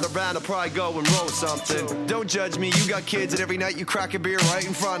they're not around, I'll probably go and roll something. Don't judge me, you got kids, and every night you crack a beer right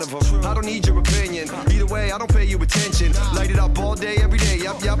in front of them. I don't need your opinion. Either way, I don't pay you attention. Light it up all day, every day.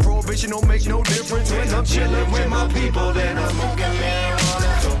 Yup, prohibition don't make no difference. When I'm chilling with my people, then I'm smoking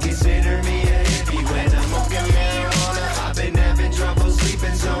marijuana. Don't consider me a hippie when I'm smoking marijuana. I've been having trouble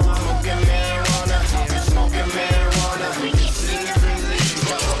sleeping, so I'm smoking marijuana. I'm smoking marijuana. We consider it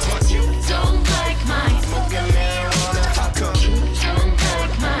legal. But you don't like mine. Smoking marijuana. How come? You don't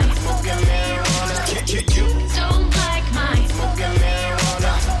like mine. Smoking marijuana. You don't like mine. Smoking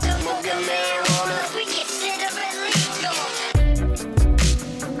marijuana. Smoking marijuana. We consider it legal.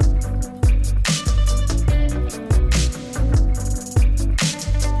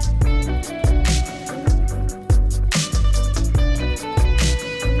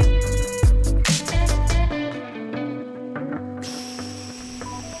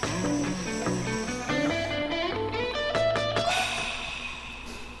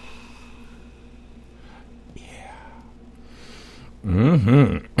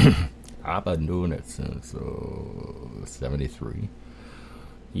 I've been doing it since 73.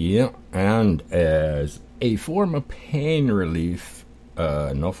 Yeah, and as a form of pain relief,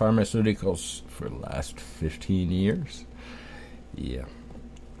 no pharmaceuticals for the last 15 years. Yeah,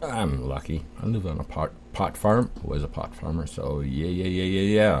 I'm lucky. I live on a pot farm. Was a pot farmer, so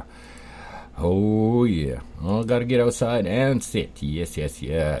yeah. Oh yeah, I gotta get outside and sit.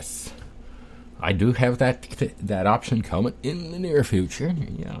 Yes. I do have that option coming in the near future.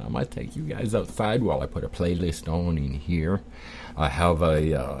 Yeah, I might take you guys outside while I put a playlist on in here. I have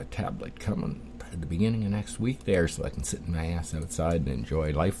a tablet coming at the beginning of next week there, so I can sit my ass outside and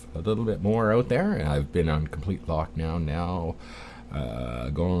enjoy life a little bit more out there. And I've been on complete lockdown now,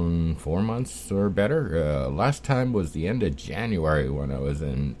 going 4 months or better. Last time was the end of January when I was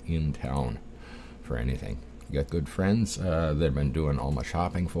in town for anything. got good friends that have been doing all my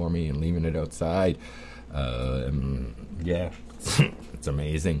shopping for me and leaving it outside. Yeah, it's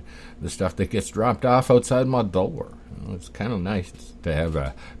amazing the stuff that gets dropped off outside my door. It's kind of nice to have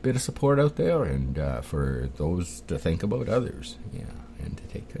a bit of support out there, and for those to think about others, yeah, and to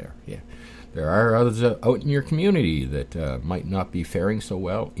take care. Yeah, there are others out in your community that might not be faring so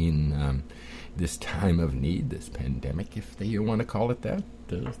well in this time of need, this pandemic, if you want to call it that.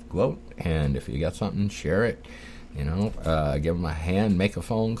 Go out, and if you got something, share it. You know, give them a hand, make a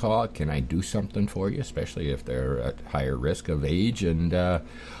phone call. Can I do something for you, especially if they're at higher risk of age and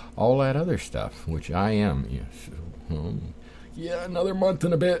all that other stuff, which I am. Yes. Yeah, another month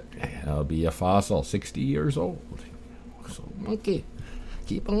and a bit. I'll be a fossil, 60 years old. So, monkey,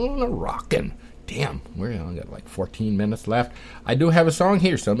 keep on a-rockin'. Damn, we're only got like 14 minutes left. I do have a song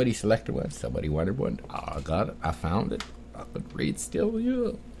here. Somebody selected one. Somebody wanted one. I got it. I found it. I could read still.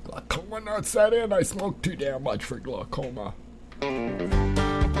 Yeah. Glaucoma not set in. I smoke too damn much for glaucoma.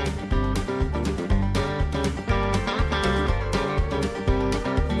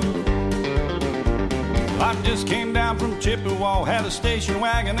 I just came down from Chippewa, had a station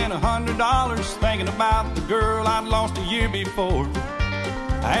wagon and $100, thinking about the girl I'd lost a year before.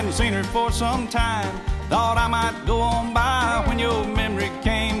 I hadn't seen her for some time, thought I might go on by when your memory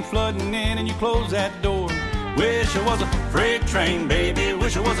came flooding in and you closed that door. Wish I was a freight train, baby,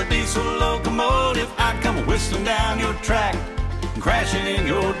 wish I was a diesel locomotive. I'd come whistling down your track and crashing in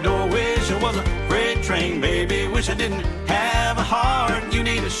your door. Wish I was a freight train, baby, wish I didn't have a heart. You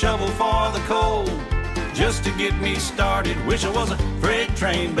need a shovel for the coal just to get me started. Wish I was a freight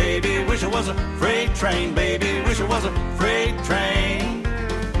train, baby, wish I was a freight train, baby, wish I was a freight train.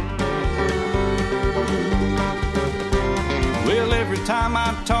 Well, every time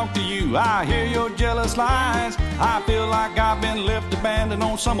I talk to you, I hear your jealous lies. I feel like I've been left abandoned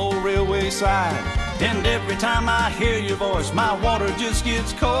on some old railway side. And every time I hear your voice, my water just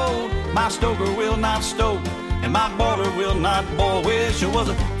gets cold. My stoker will not stoke, and my boiler will not boil. Wish I was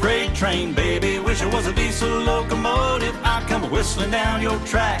a freight train, baby, wish I was a diesel locomotive. I'd come whistling down your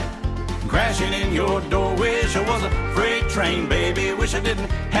track, crashing in your door. Wish I was a freight train, baby, wish I didn't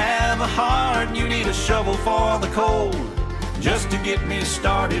have a heart. You need a shovel for the coal just to get me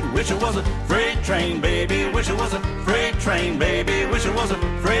started. Wish I was a freight train, baby, wish I was a freight train, baby, wish I was a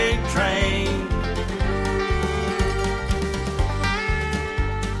freight train.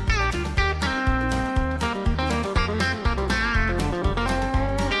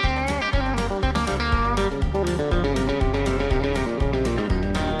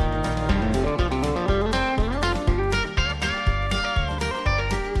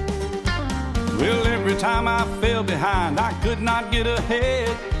 Time I fell behind, I could not get ahead.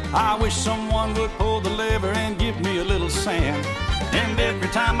 I wish someone would pull the lever and give me a little sand. And every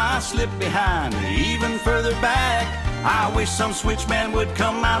time I slip behind, even further back, I wish some switchman would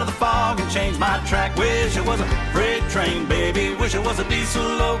come out of the fog and change my track. Wish I was a freight train, baby, wish I was a diesel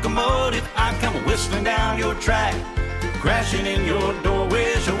locomotive. I'd come whistling down your track, crashing in your door.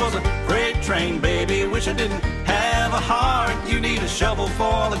 Wish I was a freight train, baby, wish I didn't have a heart. You need a shovel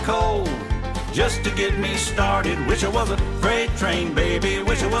for the coal just to get me started. Wish I was a freight train, baby,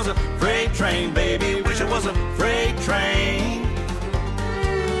 wish I was a freight train, baby, wish I was a freight train.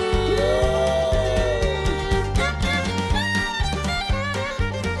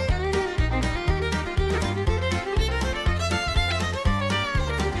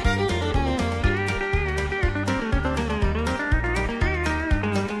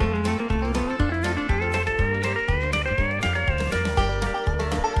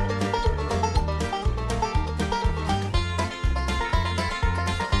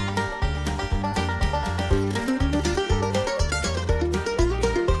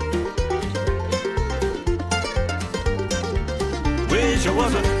 Wish I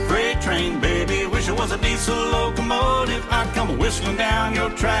was a freight train, baby, wish I was a diesel locomotive. I'd come whistling down your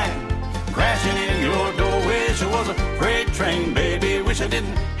track, crashing in your door. Wish I was a freight train, baby, wish I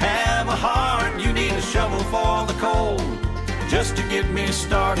didn't have a heart. You need a shovel for the coal just to get me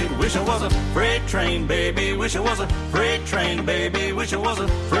started. Wish I was a freight train, baby, wish I was a freight train, baby, wish I was a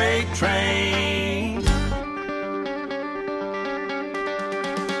freight train.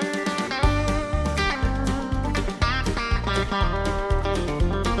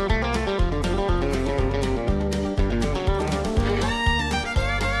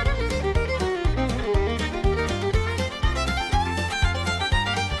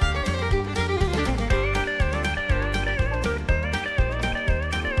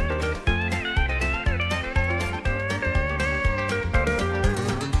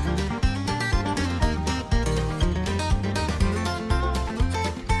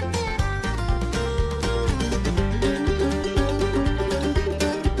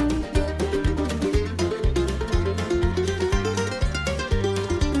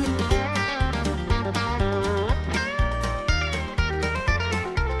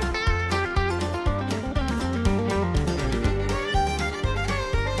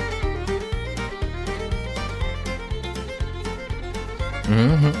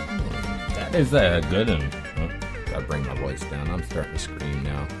 That is good and gotta bring my voice down. I'm starting to scream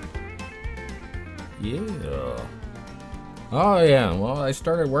now. Yeah. Oh yeah. Well, I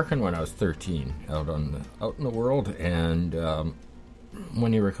started working when I was 13 out in the world, and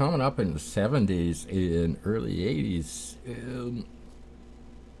when you were coming up in the 70s and early 80s,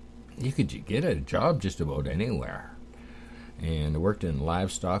 you could get a job just about anywhere. And I worked in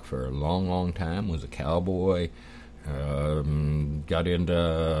livestock for a long time. Was a cowboy. Got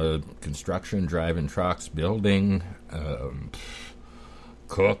into construction, driving trucks, building,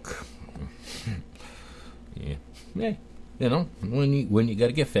 cook. Yeah. You know, when you got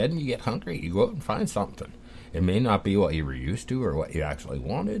to get fed and you get hungry, you go out and find something. It may not be what you were used to or what you actually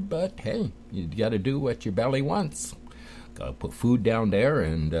wanted, but hey, you got to do what your belly wants. Got to put food down there,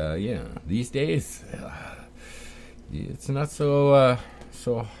 and these days it's not so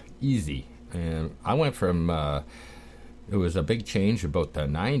easy. And I went from it was a big change about the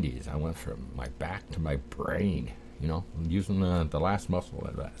 90s. I went from my back to my brain. You know, using the last muscle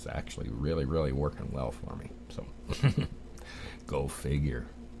that's actually really working well for me. So. Go figure.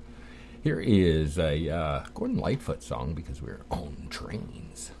 Here is a Gordon Lightfoot song because we're on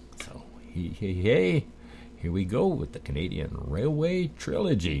trains. So, hey, here we go with the Canadian Railway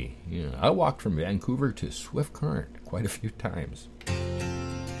Trilogy. Yeah, I walked from Vancouver to Swift Current quite a few times.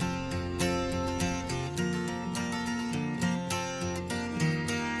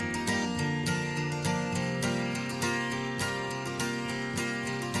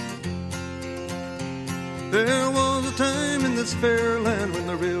 There was a time in this fair land when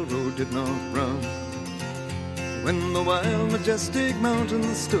the railroad did not run, when the wild, majestic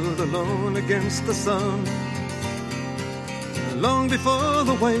mountains stood alone against the sun. Long before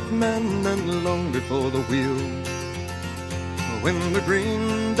the white man and long before the wheel, when the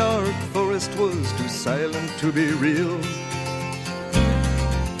green, dark forest was too silent to be real.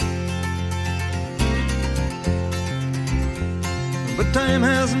 But time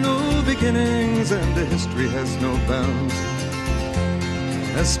has no beginnings and the history has no bounds.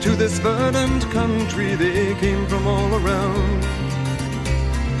 As to this verdant country they came from all around.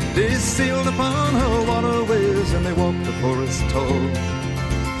 They sailed upon her waterways and they walked the forest tall,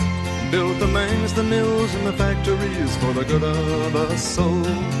 built the mines, the mills and the factories for the good of us all.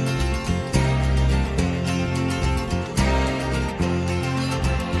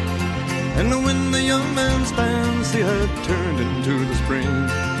 And when the young man's fancy had turned into the spring,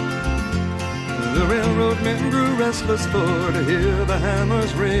 the railroad men grew restless for to hear the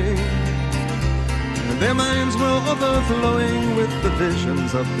hammers ring. Their minds were overflowing with the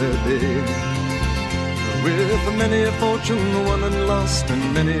visions of their day, with many a fortune won and lost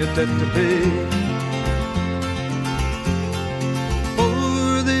and many a debt to pay.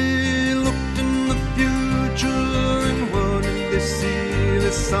 For they looked in the future and what did they see?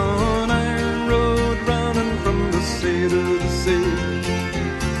 They saw an iron road running from the sea to the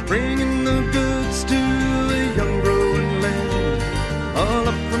sea, bringing the goods to a young growing land, all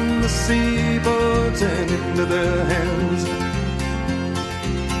up from the seaboards and into their hands.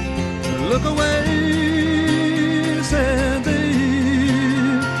 Look away, said they,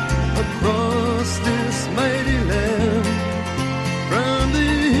 across this mighty land, from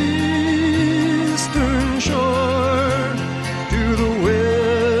the eastern shore to the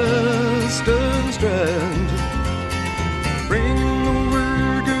western strand. Bring the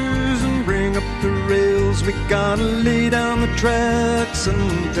workers and bring up the rails. We gotta lay down the tracks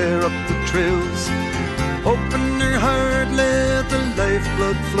and tear up the trails. Open your heart, let the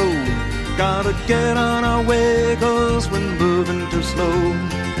lifeblood flow. Gotta get on our way, 'cause we're moving too slow.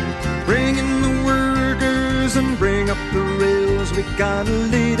 Bring in the workers and bring up the rails. We gotta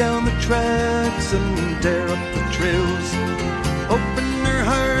lay down the tracks and tear up the trails. Open your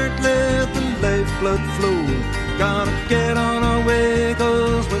heart, let the lifeblood flow. Gotta get on our way,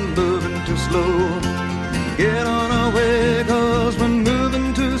 'cause we're moving too slow. Get on our way, 'cause we're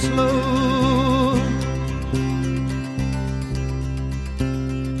moving too slow.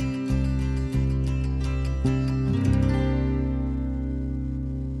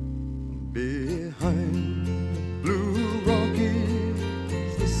 Behind blue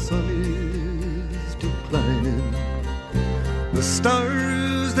Rockies, the sun is declining. The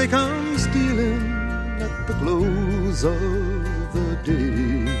stars, they come stealing at the close of the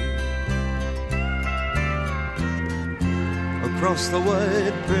day. Across the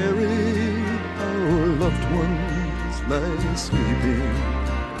wide prairie, our loved ones lie sleeping.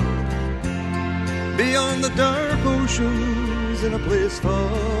 Beyond the dark oceans, in a place far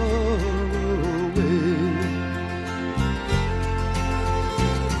away,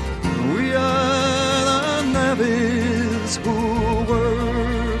 we are the navvies who were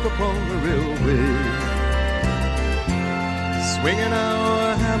upon the railway, swinging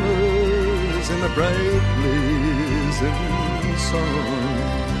our hammers in the bright blazing sun,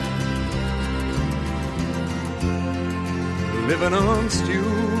 living on stew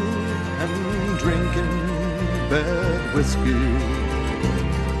and drinking bad whiskey,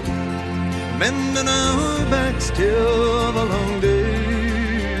 mending our backs till the long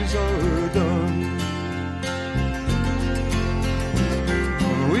days are done.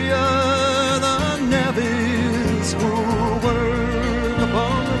 We are the navvies who work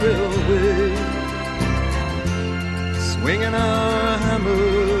upon the railway, swinging our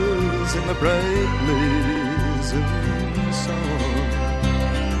hammers in the bright blazing sun,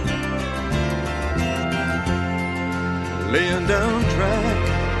 laying down track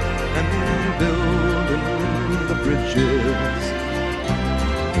and building the bridges,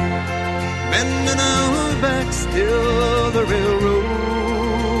 mending our backs till the railroad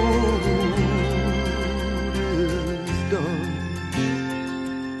is done.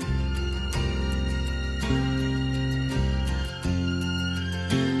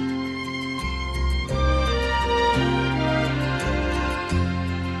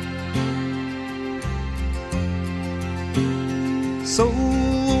 So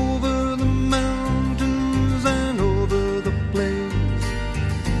over the mountains and over the plains,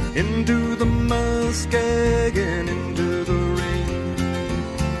 into the Muskegon, into the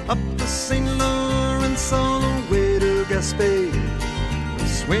rain, up the St. Lawrence all the way to Gaspé,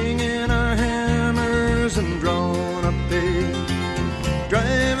 swinging our hammers and drawing up hay,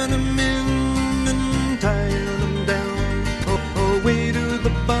 driving them in and tying them down, away to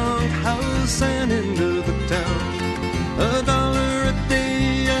the bunkhouse and into the town. $1 a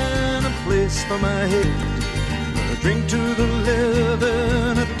day and a place for my head, a drink to the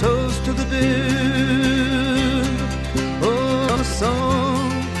living, a toast to the dead. Oh, a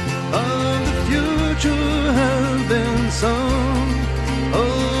song of the future has been sung.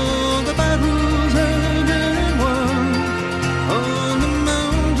 Oh, the battles have been won. On the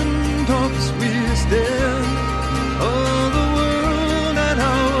mountain tops we stand. Oh, the world at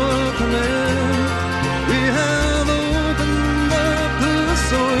our command. We have opened up the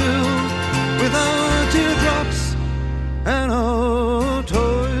soil with our teardrops and our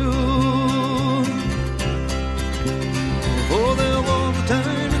toil. For there was a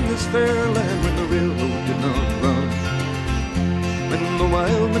time in this fair land when the railroad did not run, when the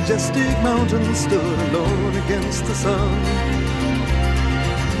wild majestic mountains stood alone against the sun.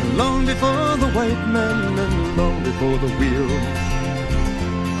 Long before the white man and long before the wheel,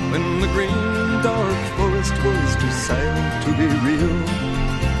 when the green dark forest was too silent to be real,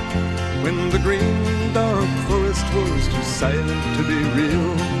 when the green dark forest was too silent to be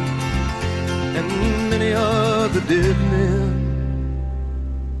real, and many are the dead men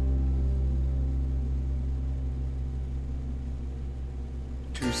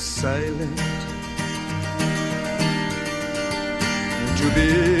too silent to be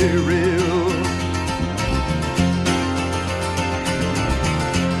real.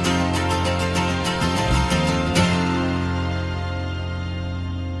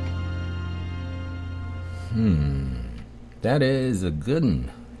 That is a good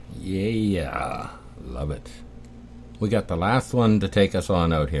one. Yeah, love it. We got the last one to take us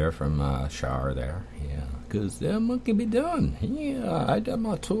on out here from Shar there. Yeah, because that monkey be done. Yeah, I done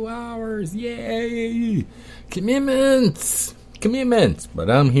my 2 hours. Yay! Commitments! But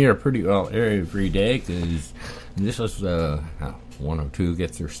I'm here pretty well every day because this is 102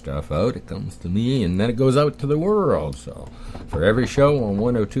 gets their stuff out. It comes to me and then it goes out to the world. So for every show on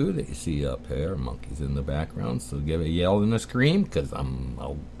 102 that you see up here, monkeys in the background, so give a yell and a scream because I'm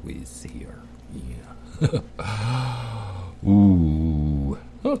always here. Yeah. Ooh.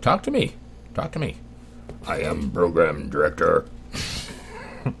 Oh, talk to me. I am program director.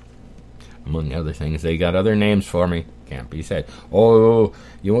 Among other things, they got other names for me. Can't be said. Oh,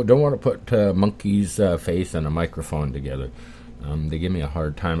 you don't want to put monkey's face and a microphone together. They give me a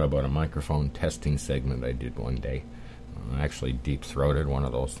hard time about a microphone testing segment I did one day. I actually deep-throated one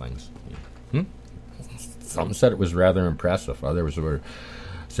of those things. Some said it was rather impressive. Others were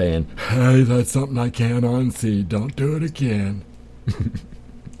saying, hey, that's something I can't unsee. Don't do it again.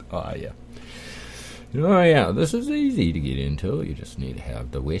 Oh, yeah, this is easy to get into. You just need to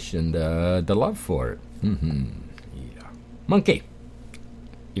have the wish and the love for it. Yeah. Monkey,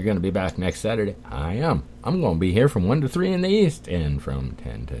 you're going to be back next Saturday. I am. I'm going to be here from 1 to 3 in the east and from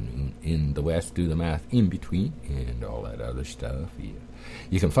 10 to noon in the west. Do the math in between and all that other stuff. Yeah.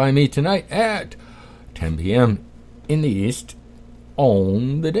 You can find me tonight at 10 p.m. in the east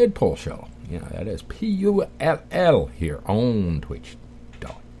on the Deadpool Show. Yeah, that is Pull here on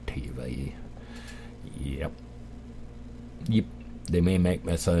Twitch.tv. TV. Yep. They may make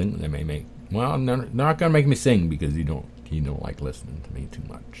me sing. They may make. Well, they're not gonna make me sing because you don't like listening to me too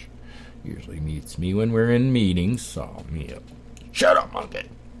much. Usually meets me when we're in meetings. So yep. Shut up, monkey.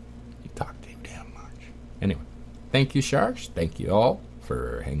 You talk too damn much. Anyway, thank you, Sharks. Thank you all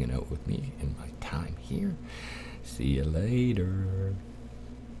for hanging out with me in my time here. See you later.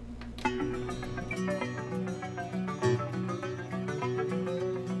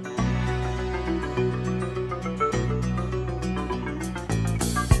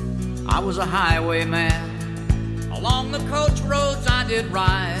 I was a highwayman. Along the coach roads I did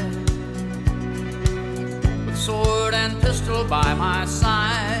ride, with sword and pistol by my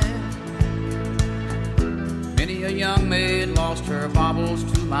side. Many a young maid lost her baubles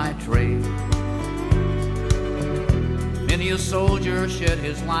to my trade. Many a soldier shed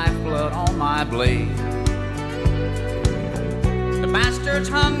his lifeblood on my blade. The bastards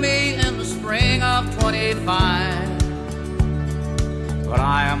hung me in the spring of 25, but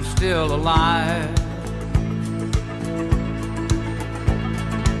I am still alive.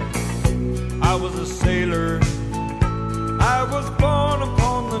 I was a sailor, I was born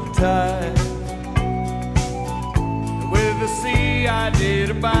upon the tide. With the sea I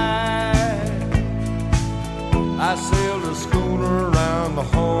did abide. I sailed a schooner around the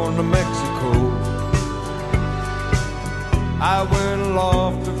Horn of Mexico. I went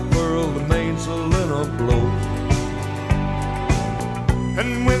aloft to furl the mainsail in a blow.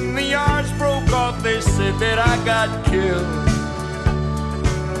 And when the yards broke off, they said that I got killed.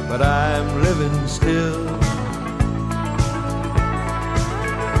 But I'm living still.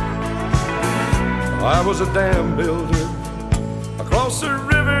 I was a dam builder across a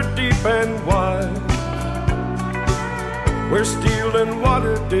river deep and wide, where steel and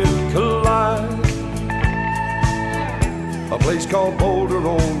water did collide. A place called Boulder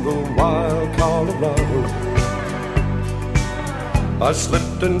on the wild Colorado. I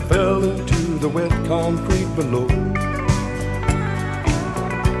slipped and fell into the wet concrete below.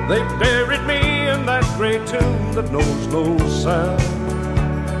 They buried me in that great tomb that knows no sound.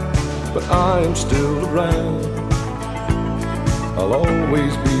 But I am still around. I'll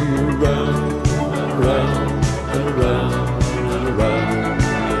always be around, around, and around, and around,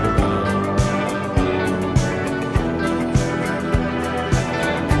 and around.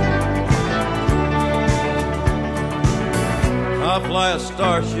 I fly a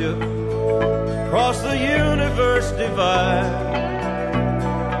starship across the universe divide.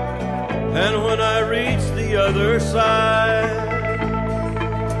 And when I reach the other side,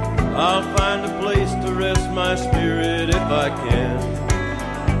 I'll find a place to rest my spirit if I can.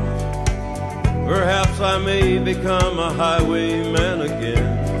 Perhaps I may become a highwayman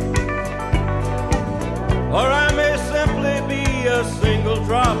again. Or I may simply be a single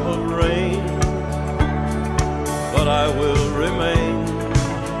drop of rain. But I will remain.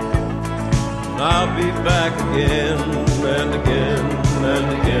 I'll be back again and again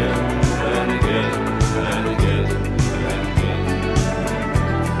and again. And again, and again, and again.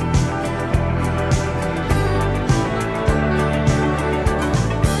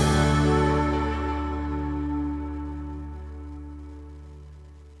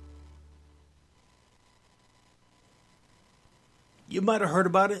 You might have heard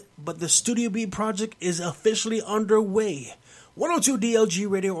about it, but the Studio B project is officially underway. 102 DLG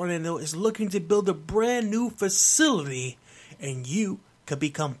Radio Orlando is looking to build a brand new facility, and you can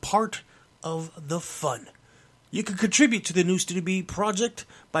become part of the fun. You can contribute to the new Studio B project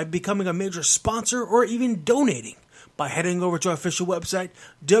by becoming a major sponsor or even donating by heading over to our official website,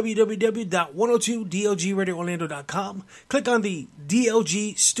 www.102dlgradioorlando.com. Click on the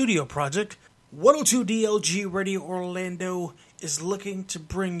DLG Studio Project. 102 DLG Radio Orlando is looking to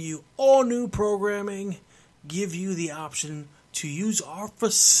bring you all new programming, give you the option to use our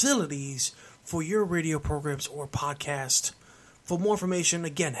facilities for your radio programs or podcast. For more information,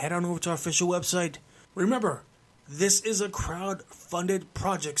 again, head on over to our official website. Remember, this is a crowd-funded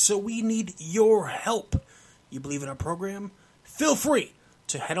project, so we need your help. You believe in our program? Feel free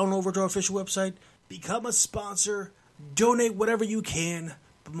to head on over to our official website, become a sponsor, donate whatever you can,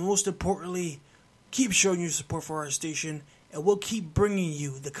 but most importantly, keep showing your support for our station, and we'll keep bringing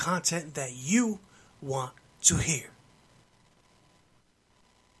you the content that you want to hear.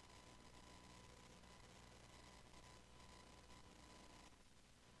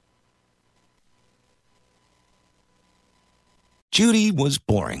 Judy was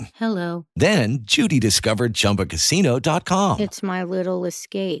boring. Hello. Then Judy discovered ChumbaCasino.com. It's my little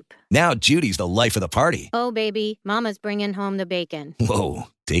escape. Now Judy's the life of the party. Oh, baby, mama's bringing home the bacon. Whoa,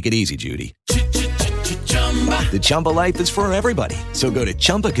 take it easy, Judy. The Chumba life is for everybody. So go to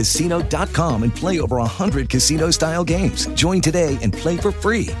ChumbaCasino.com and play over 100 casino-style games. Join today and play for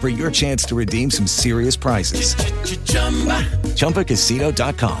free for your chance to redeem some serious prizes.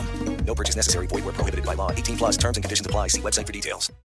 ChumbaCasino.com. No purchase necessary. Void where prohibited by law. 18 plus terms and conditions apply. See website for details.